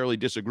necessarily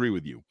disagree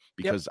with you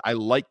because I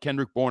like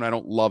Kendrick Bourne. I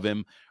don't love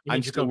him.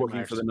 I'm still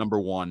looking for the number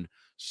 1.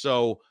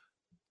 So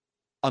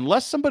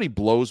unless somebody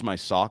blows my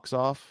socks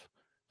off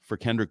for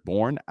Kendrick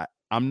Bourne,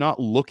 I'm not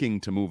looking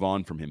to move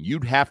on from him.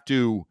 You'd have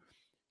to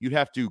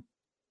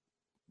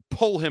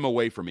pull him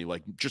away from me.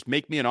 Like just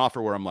make me an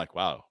offer where I'm like,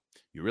 wow,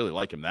 you really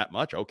like him that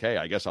much? Okay,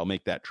 I guess I'll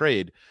make that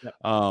trade.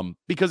 Yep.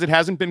 Because it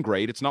hasn't been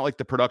great. It's not like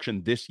the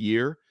production this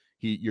year.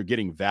 You're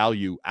getting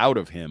value out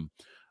of him.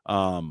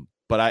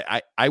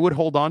 But I would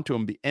hold on to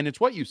him. And it's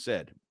what you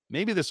said.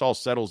 Maybe this all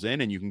settles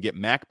in and you can get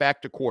Mac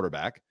back to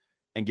quarterback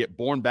and get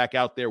Bourne back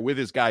out there with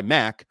his guy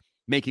Mac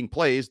making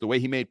plays the way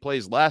he made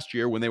plays last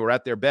year when they were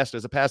at their best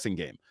as a passing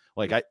game.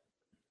 Like I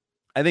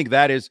think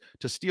that is,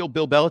 to steal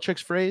Bill Belichick's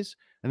phrase,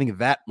 I think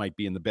that might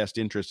be in the best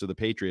interest of the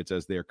Patriots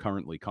as they're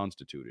currently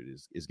constituted,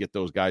 is get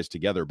those guys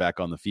together back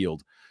on the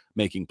field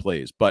making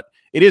plays. But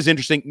it is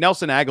interesting.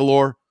 Nelson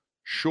Agholor,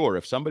 sure,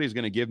 if somebody's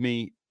going to give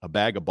me a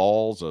bag of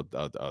balls,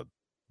 a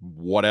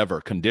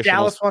whatever, conditional.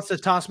 Dallas wants to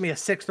toss me a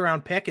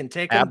 6th-round pick and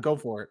take him, go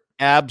for it.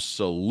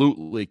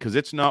 Absolutely, because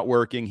it's not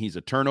working. He's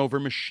a turnover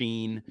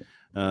machine.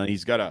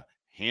 He's got a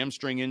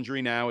hamstring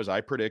injury now, as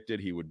I predicted.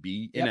 He would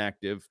be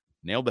inactive.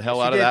 Nailed the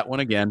hell out of that one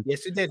again.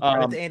 Yes, he did.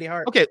 Right to Andy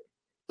Hart. Okay,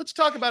 let's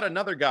talk about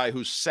another guy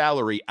whose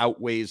salary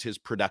outweighs his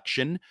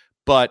production,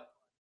 but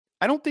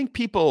I don't think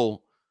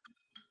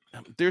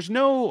there's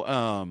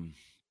no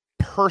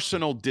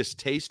personal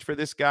distaste for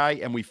this guy,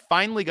 and we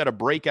finally got a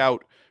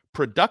breakout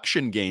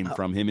production game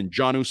from him in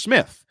Jonnu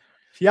Smith.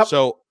 Yep.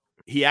 So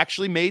he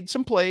actually made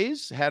some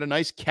plays, had a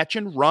nice catch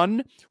and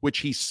run, which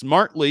he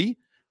smartly,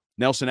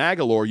 Nelson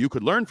Agholor, you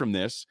could learn from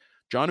this.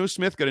 Jonnu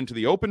Smith got into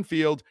the open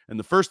field, and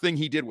the first thing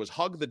he did was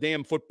hug the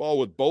damn football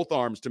with both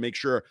arms to make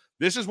sure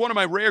this is one of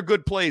my rare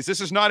good plays.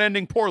 This is not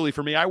ending poorly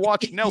for me. I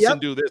watched Nelson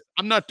do this.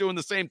 I'm not doing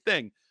the same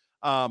thing.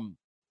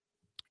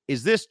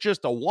 Is this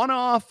just a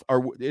one-off,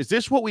 or is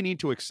this what we need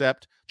to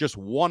accept? Just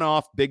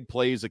one-off big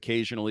plays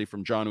occasionally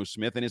from Jonnu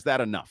Smith, and is that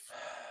enough?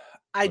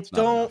 I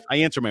don't. I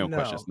answer my own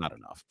question. It's not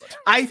enough. But.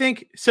 I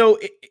think so.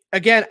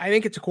 Again, I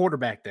think it's a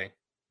quarterback thing.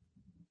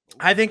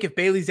 I think if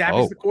Bailey Zappi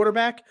is the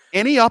quarterback,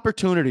 any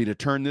opportunity to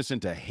turn this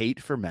into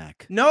hate for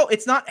Mac. No,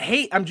 it's not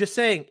hate. I'm just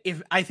saying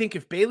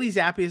if Bailey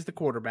Zappi is the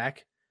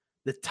quarterback,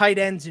 the tight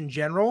ends in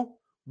general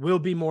will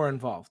be more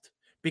involved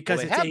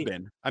because they have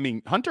been. I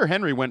mean, Hunter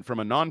Henry went from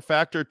a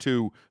non-factor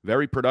to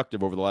very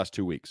productive over the last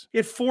 2 weeks. He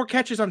had 4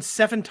 catches on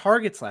 7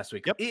 targets last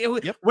week.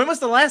 Yep. When was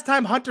the last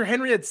time Hunter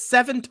Henry had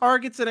 7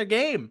 targets in a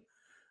game?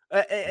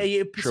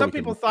 Some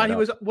people thought he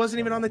wasn't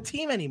even on the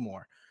team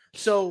anymore.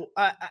 So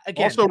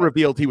again, also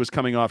revealed he was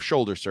coming off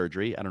shoulder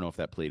surgery. I don't know if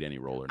that played any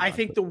role or not. I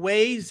think the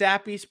way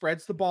Zappi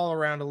spreads the ball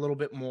around a little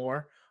bit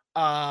more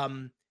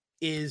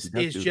is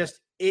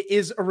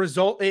a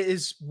result,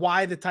 is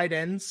why the tight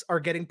ends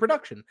are getting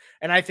production.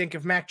 And I think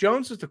if Mac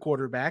Jones is the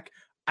quarterback,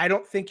 I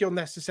don't think you'll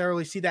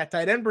necessarily see that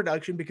tight end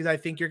production, because I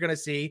think you're going to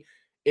see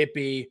it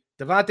be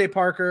Devontae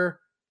Parker,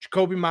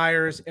 Jacoby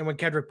Myers, and when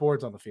Kendrick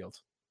Bourd's on the field,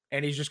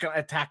 and he's just going to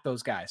attack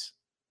those guys.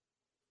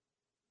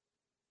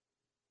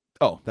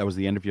 Oh, that was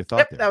the end of your thought?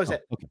 Yep, there. That was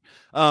it.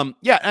 Okay.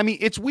 Yeah, I mean,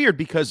 it's weird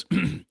because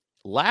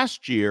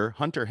last year,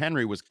 Hunter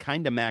Henry was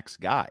kind of Mac's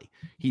guy.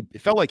 He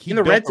felt like he in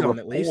the built red a zone,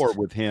 at least,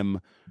 with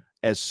him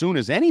as soon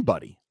as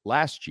anybody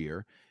last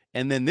year.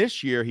 And then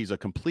this year, he's a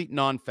complete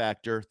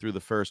non-factor through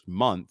the first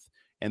month.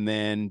 And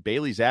then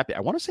Bailey Zappi, I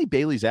want to say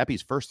Bailey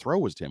Zappi's first throw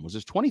was to him. Was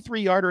his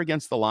 23-yarder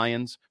against the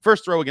Lions?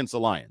 First throw against the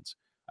Lions,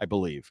 I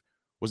believe.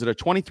 Was it a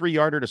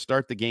 23-yarder to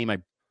start the game?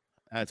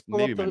 Let's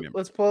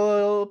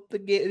pull up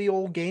the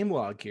old game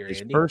log here.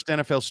 His first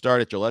NFL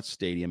start at Gillette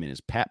Stadium in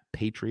his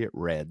Patriot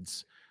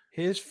Reds.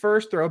 His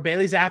first throw,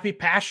 Bailey Zappi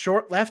pass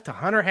short left to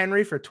Hunter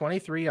Henry for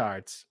 23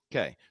 yards.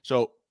 Okay,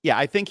 so yeah,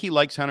 I think he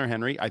likes Hunter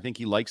Henry. I think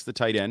he likes the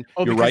tight end.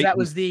 Oh, because that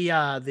was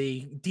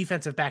the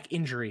defensive back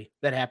injury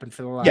that happened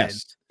for the Lions.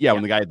 Yes, yeah,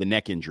 when the guy had the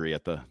neck injury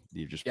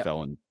he just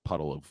fell in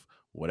puddle of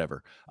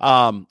whatever.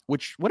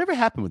 Whatever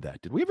happened with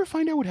that? Did we ever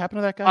find out what happened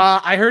to that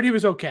guy? I heard he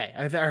was okay.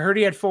 I heard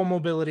he had full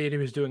mobility and he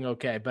was doing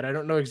okay, but I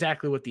don't know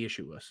exactly what the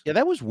issue was. Yeah,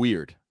 that was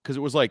weird because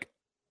it was like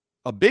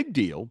a big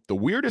deal. The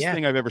weirdest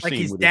thing I've ever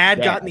seen. His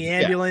dad got in the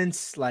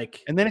ambulance,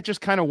 and then it just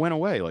kind of went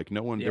away. Like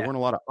there weren't a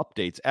lot of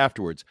updates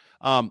afterwards.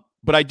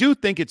 But I do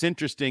think it's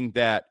interesting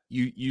that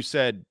you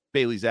said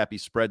Bailey Zappi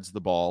spreads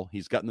the ball.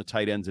 He's gotten the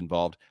tight ends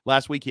involved.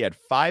 Last week, he had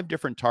 5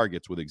 different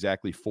targets with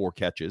exactly 4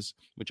 catches,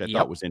 which I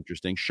thought was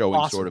interesting,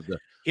 showing sort of the.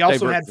 He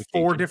also had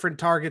 4 different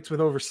targets with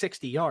over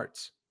 60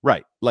 yards.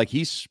 Right. Like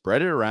he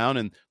spread it around,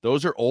 and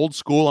those are old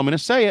school. I'm going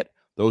to say it.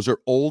 Those are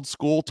old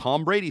school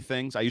Tom Brady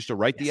things. I used to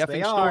write the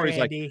effing stories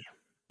Andy. Like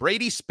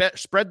Brady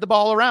spread the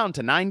ball around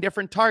to 9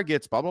 different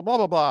targets, blah, blah, blah,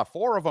 blah, blah.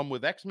 4 of them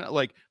with X-Men.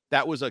 Like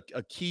that was a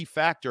key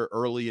factor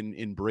early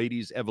in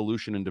Brady's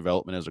evolution and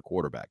development as a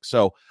quarterback.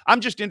 So I'm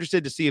just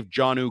interested to see if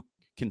Jonnu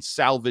can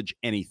salvage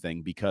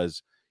anything,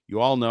 because you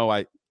all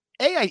know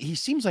he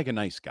seems like a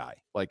nice guy.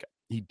 Like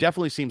he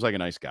definitely seems like a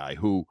nice guy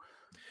who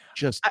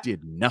just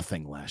did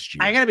nothing last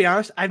year. I gotta be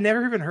honest, I've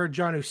never even heard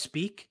Jonnu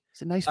speak.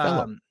 He's a nice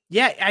fellow.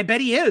 Yeah, I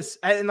bet he is.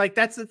 And like,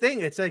 that's the thing.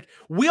 It's like,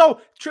 we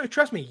all,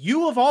 trust me,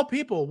 you of all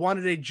people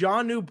wanted a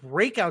Jonnu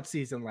breakout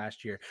season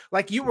last year.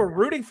 Like you were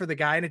rooting for the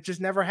guy and it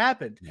just never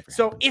happened.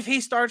 If he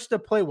starts to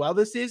play well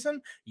this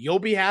season, you'll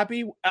be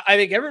happy. I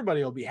think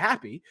everybody will be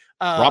happy.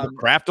 Robert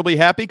Kraft will be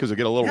happy because he'll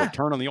get a little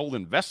return on the old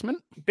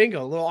investment.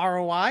 Bingo, a little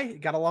ROI.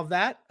 Gotta love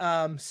that.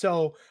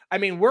 So, I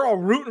mean, we're all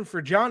rooting for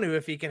Jonnu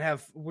if he can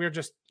have, we're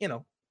just,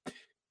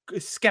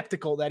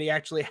 skeptical that he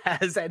actually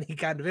has any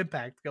kind of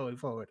impact going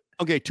forward.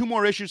 Okay, 2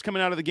 more issues coming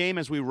out of the game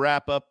as we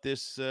wrap up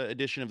this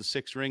edition of the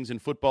Six Rings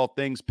and Football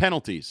Things.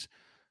 Penalties.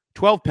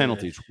 12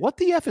 penalties. What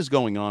the F is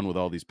going on with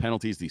all these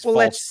penalties, these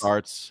false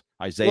starts?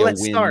 Isaiah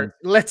Wynn.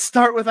 Let's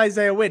start with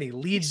Isaiah Wynn. He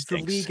leads the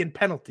league in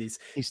penalties.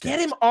 Get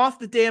him off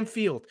the damn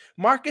field.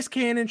 Marcus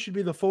Cannon should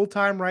be the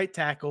full-time right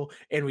tackle,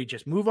 and we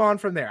just move on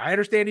from there. I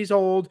understand he's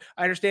old.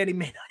 I understand he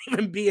may not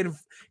even be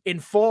in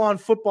full-on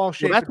football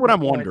shape. Well, that's what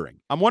I'm wondering.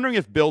 I'm wondering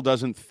if Bill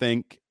doesn't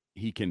think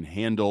he can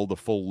handle the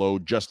full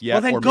load just yet.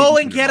 Well, then go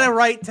and get a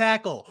right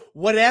tackle.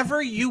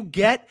 Whatever you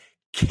get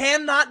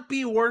cannot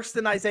be worse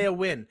than Isaiah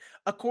Wynn.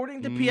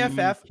 According to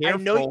PFF,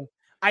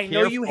 I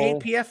know you hate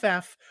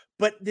PFF,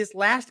 but this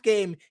last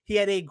game, he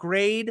had a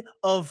grade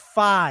of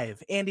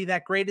 5. Andy,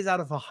 that grade is out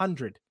of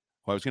 100.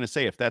 Well, I was going to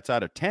say, if that's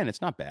out of 10,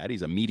 it's not bad.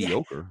 He's a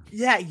mediocre.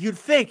 Yeah, you'd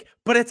think,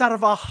 but it's out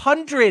of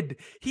 100.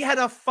 He had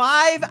a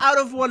 5 out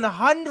of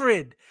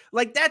 100.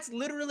 Like, that's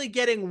literally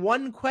getting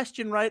one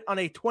question right on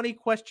a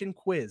 20-question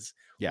quiz.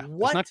 Yeah,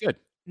 what? That's not good.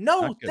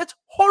 No, not good. That's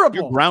horrible.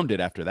 You're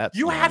grounded after that.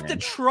 You have to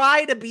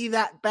try to be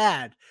that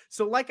bad.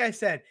 So like I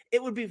said,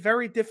 it would be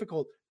very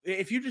difficult.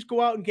 If you just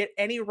go out and get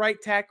any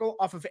right tackle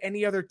off of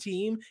any other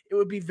team, it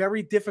would be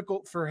very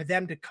difficult for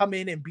them to come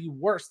in and be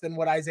worse than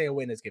what Isaiah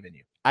Wynn has given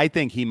you. I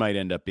think he might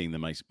end up being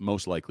the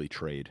most likely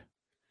trade.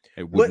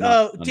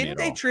 Didn't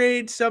they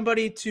trade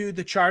somebody to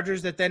the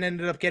Chargers that then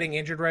ended up getting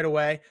injured right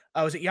away?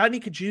 Was it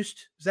Yannick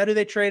Kajust? Is that who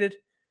they traded?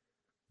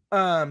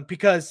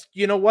 Because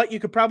you know what? You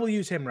could probably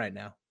use him right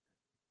now.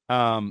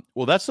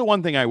 Well, that's the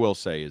one thing I will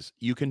say is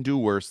you can do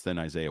worse than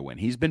Isaiah Wynn.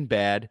 He's been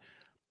bad,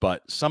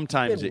 but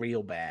sometimes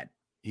real bad.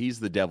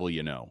 He's the devil,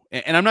 you know.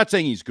 And I'm not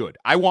saying he's good.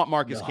 I want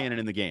Marcus Cannon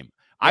in the game.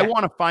 Yeah. I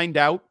want to find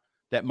out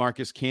that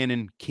Marcus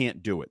Cannon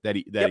can't do it.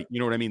 He, you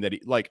know what I mean? That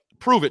he, like,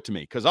 prove it to me,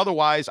 because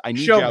otherwise I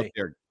need you out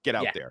there. Get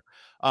out there.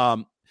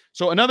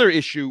 So another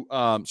issue.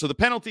 So the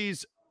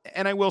penalties,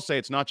 and I will say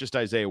it's not just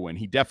Isaiah Wynn.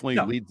 He definitely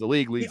leads the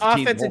league. Leads the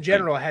offense in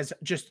general has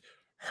just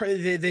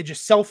they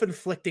just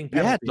self-inflicting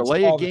penalties. Yeah,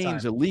 delay of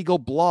games, illegal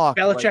block.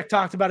 Belichick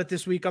talked about it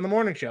this week on the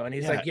morning show, and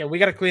he's like, "Yeah, we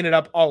got to clean it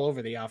up all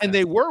over the offense." And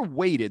they were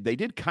weighted. They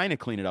did kind of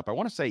clean it up. I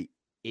want to say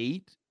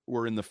 8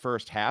 were in the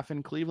first half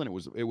in Cleveland.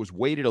 It was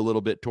weighted a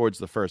little bit towards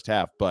the first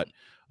half, but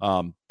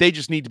they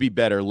just need to be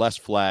better. Less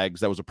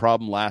flags. That was a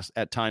problem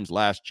at times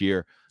last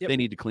year. Yep. They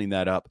need to clean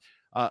that up.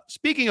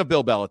 Speaking of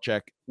Bill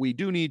Belichick, we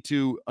do need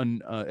to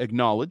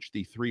acknowledge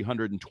the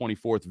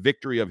 324th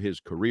victory of his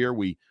career.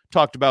 We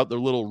talked about the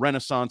little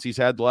renaissance he's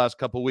had the last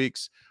couple of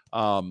weeks,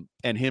 and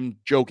him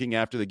joking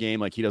after the game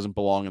like he doesn't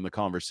belong in the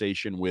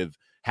conversation with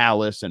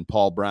Halas and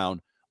Paul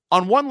Brown.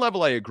 On one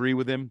level, I agree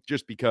with him,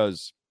 just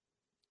because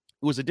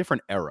it was a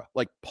different era.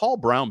 Like, Paul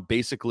Brown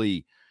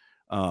basically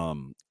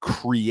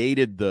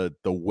created the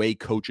way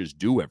coaches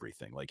do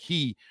everything. Like,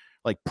 he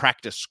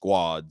practice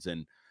squads,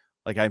 and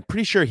I'm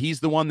pretty sure he's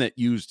the one that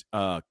used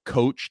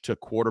coach to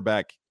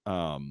quarterback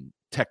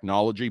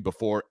technology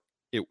before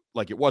it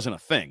wasn't a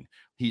thing.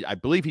 I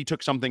believe he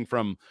took something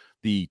from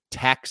the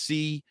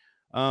taxi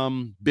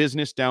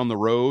business down the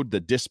road. The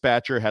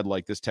dispatcher had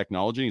this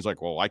technology. And he's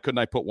like, well, why couldn't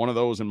I put one of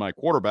those in my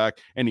quarterback?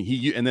 And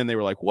then they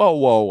were like,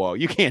 whoa,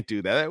 you can't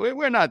do that.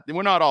 We're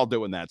not all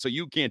doing that. So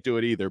you can't do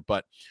it either.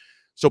 But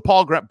so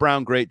Paul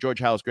Brown, great. George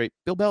Halas, great.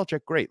 Bill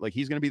Belichick, great.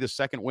 He's going to be the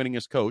second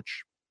winningest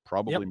coach,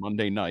 probably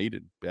Monday night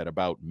at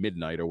about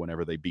midnight or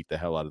whenever they beat the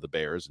hell out of the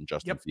Bears and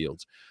Justin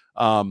Fields.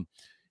 And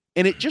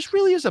it just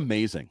really is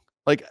amazing.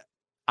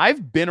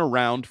 I've been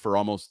around for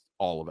almost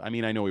all of it. I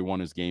mean, I know he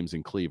won his games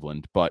in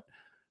Cleveland, but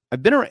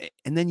I've been around,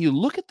 and then you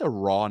look at the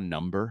raw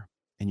number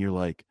and you're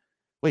like,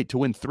 wait, to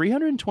win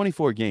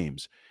 324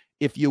 games,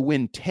 if you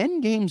win 10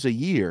 games a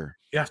year,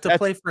 you have to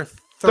play for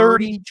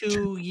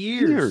 32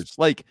 years.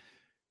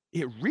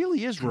 It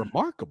really is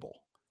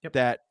remarkable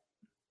that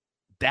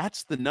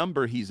that's the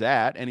number he's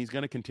at, and he's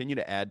going to continue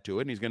to add to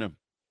it. And he's going to,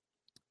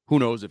 who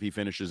knows if he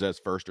finishes as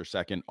first or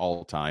second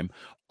all time.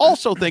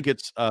 Also think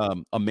it's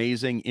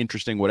amazing,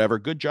 interesting, whatever.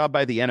 Good job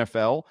by the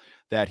NFL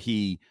that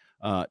he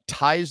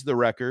ties the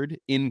record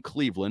in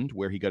Cleveland,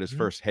 where he got his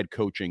first head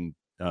coaching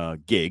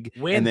gig,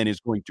 and then is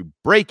going to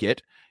break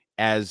it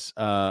as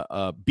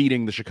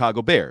beating the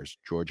Chicago Bears,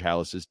 George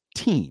Halas's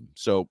team.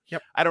 So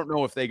I don't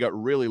know if they got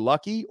really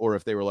lucky or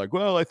if they were like,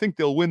 well, I think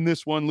they'll win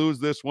this one, lose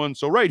this one.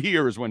 So right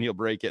here is when he'll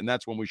break it. And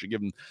that's when we should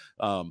give him.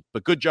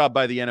 But good job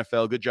by the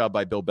NFL. Good job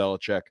by Bill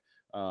Belichick.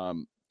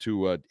 And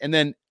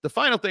then the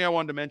final thing I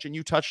wanted to mention,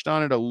 you touched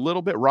on it a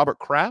little bit. Robert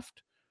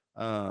Kraft,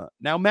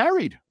 now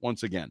married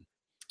once again.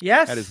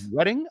 Yes. At his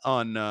wedding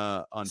on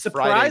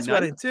surprise Friday night.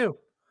 Wedding too.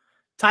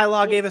 Ty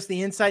Law gave us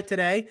the insight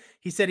today.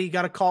 He said he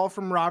got a call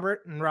from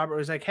Robert, and Robert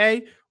was like,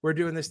 hey, we're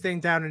doing this thing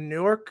down in New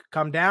York.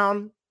 Come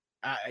down.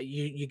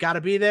 You got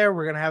to be there.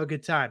 We're going to have a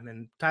good time.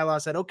 And Ty Law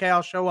said, okay,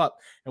 I'll show up.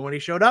 And when he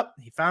showed up,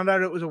 he found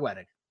out it was a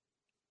wedding.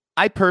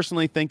 I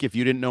personally think if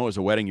you didn't know it was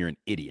a wedding, you're an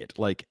idiot.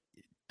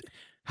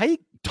 Hey,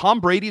 Tom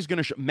Brady's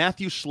going to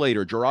Matthew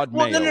Slater, Gerard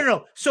Mayo.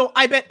 No. So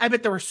I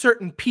bet there were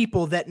certain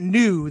people that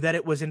knew that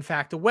it was in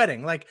fact a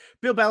wedding. Like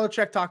Bill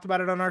Belichick talked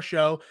about it on our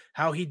show,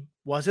 how he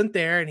wasn't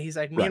there. And he's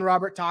like, me and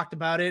Robert talked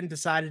about it and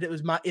decided it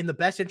was in the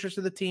best interest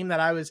of the team that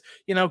I was,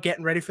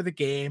 getting ready for the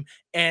game.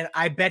 And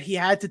I bet he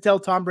had to tell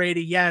Tom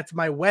Brady, yeah, it's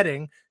my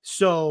wedding.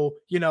 So,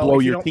 blow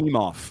your team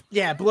off.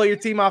 Yeah. Blow your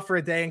team off for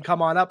a day and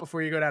come on up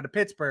before you go down to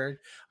Pittsburgh.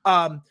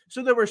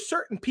 So there were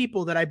certain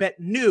people that I bet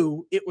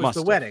knew it was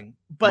the wedding,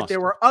 but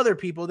there were other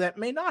people that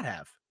may not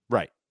have.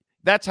 Right.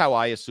 That's how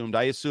I assumed.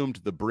 I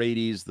assumed the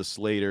Bradys, the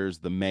Slaters,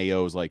 the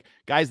Mayos, like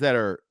guys that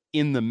are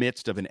in the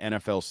midst of an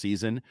NFL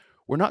season.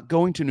 We're not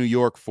going to New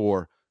York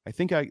for, I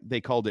think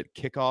they called it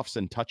kickoffs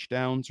and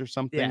touchdowns or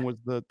something was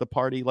the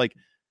party. Like,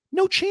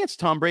 no chance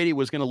Tom Brady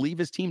was going to leave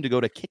his team to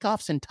go to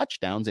kickoffs and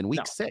touchdowns in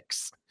week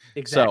 6.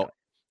 Exactly. So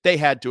they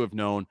had to have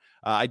known.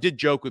 I did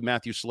joke with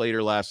Matthew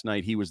Slater last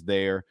night. He was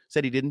there,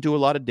 said he didn't do a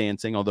lot of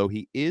dancing, although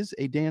he is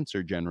a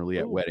dancer generally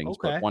at weddings,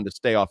 but wanted to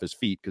stay off his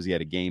feet because he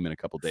had a game in a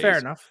couple days. Fair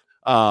enough.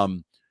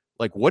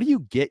 Like, what do you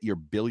get your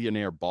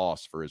billionaire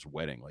boss for his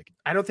wedding? Like,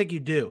 I don't think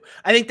you do.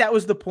 I think that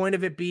was the point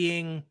of it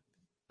being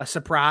a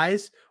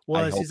surprise.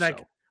 Was he's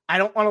like, I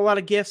don't want a lot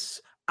of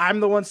gifts. I'm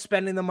the one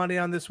spending the money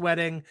on this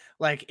wedding.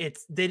 Like,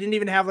 they didn't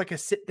even have like a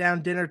sit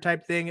down dinner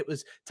type thing. It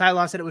was, Ty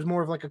Law said it was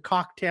more of like a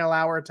cocktail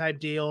hour type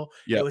deal.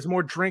 It was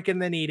more drinking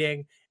than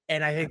eating.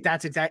 And I think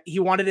that's he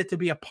wanted it to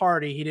be a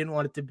party. He didn't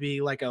want it to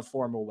be like a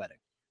formal wedding.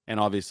 And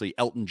obviously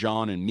Elton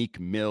John and Meek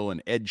Mill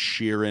and Ed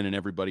Sheeran and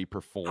everybody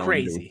performed.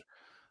 Crazy.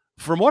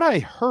 From what I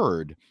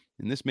heard,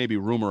 and this may be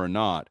rumor or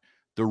not,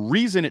 the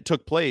reason it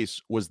took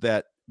place was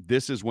that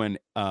this is when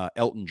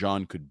Elton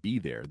John could be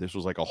there. This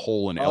was like a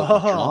hole in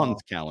Elton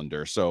John's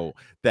calendar. So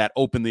that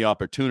opened the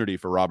opportunity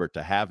for Robert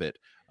to have it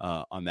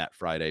on that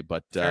Friday.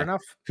 But fair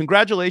enough.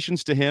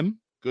 Congratulations to him.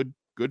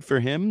 Good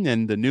for him.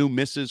 And the new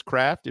Mrs.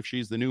 Kraft, if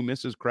she's the new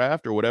Mrs.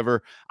 Kraft or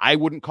whatever. I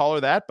wouldn't call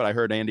her that, but I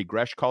heard Andy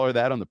Gresh call her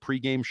that on the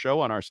pregame show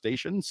on our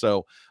station.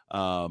 So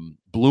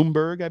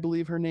Bloomberg, I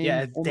believe her name.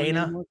 Yeah,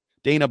 Dana.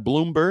 Dana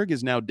Bloomberg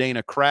is now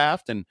Dana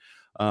Kraft. And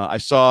I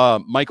saw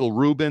Michael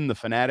Rubin, the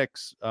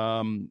Fanatics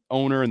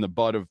owner and the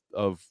butt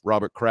of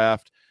Robert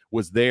Kraft,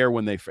 was there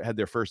when they had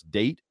their first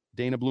date,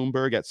 Dana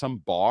Bloomberg, at some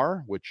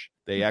bar, which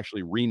they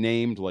actually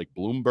renamed like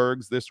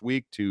Bloomberg's this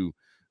week to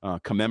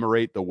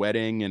commemorate the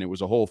wedding. And it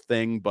was a whole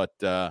thing. But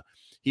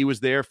he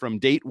was there from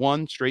date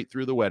one straight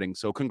through the wedding.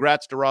 So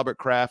congrats to Robert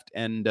Kraft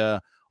and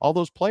all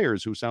those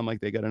players who sound like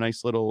they got a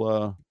nice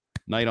little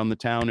night on the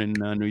town in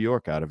New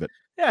York out of it.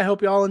 Yeah, I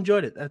hope you all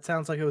enjoyed it. That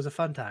sounds like it was a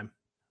fun time.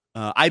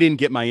 I didn't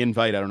get my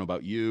invite. I don't know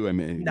about you. I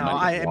mean, no,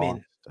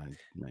 I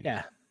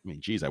mean,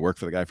 geez, I worked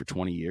for the guy for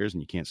 20 years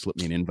and you can't slip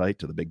me an invite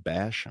to the big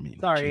bash. I mean,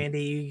 sorry,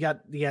 Andy, you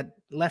got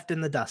left in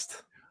the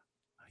dust.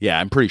 Yeah,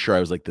 I'm pretty sure I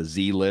was like the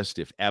Z list.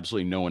 If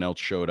absolutely no one else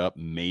showed up,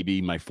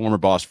 maybe my former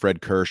boss,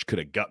 Fred Kirsch, could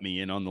have got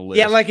me in on the list.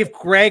 Yeah, like if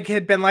Greg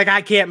had been like,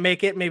 I can't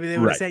make it, maybe they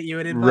would have sent you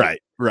an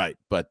invite. Right.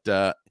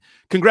 But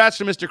congrats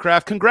to Mr.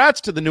 Kraft.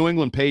 Congrats to the New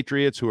England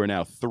Patriots, who are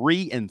now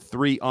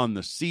 3-3 on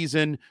the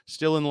season,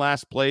 still in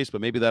last place,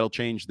 but maybe that'll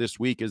change this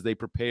week as they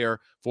prepare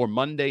for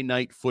Monday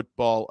Night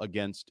Football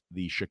against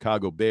the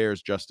Chicago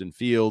Bears, Justin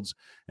Fields,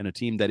 and a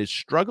team that is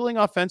struggling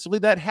offensively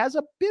that has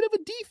a bit of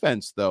a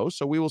defense, though.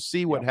 So we will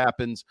see what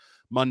happens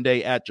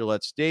Monday at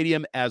Gillette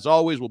Stadium. As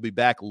always, we'll be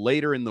back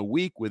later in the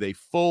week with a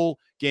full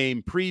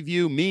game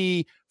preview.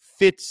 Me,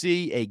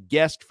 Fitzy, a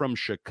guest from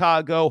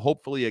Chicago,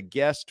 hopefully a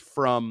guest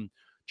from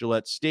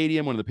Gillette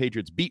Stadium, one of the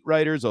Patriots beat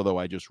writers, although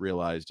I just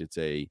realized it's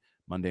a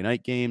Monday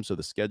night game, so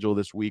the schedule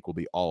this week will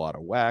be all out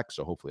of whack,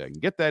 so hopefully I can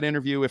get that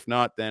interview. If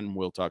not, then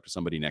we'll talk to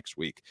somebody next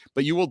week.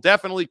 But you will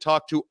definitely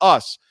talk to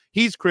us.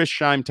 He's Chris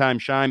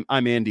Scheim.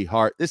 I'm Andy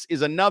Hart. This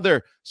is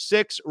another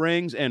Six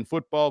Rings and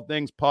Football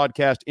Things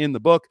podcast in the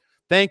book.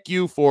 Thank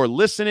you for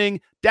listening.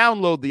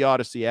 Download the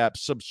Odyssey app.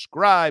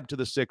 Subscribe to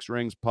the Six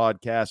Rings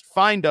podcast.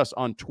 Find us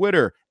on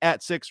Twitter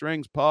at Six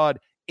Rings Pod,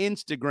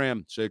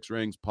 Instagram, Six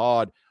Rings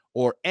Pod,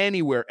 or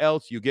anywhere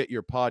else you get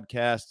your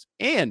podcasts.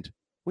 And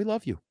we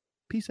love you.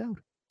 Peace out.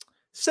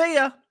 See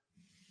ya.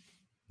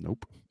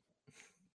 Nope.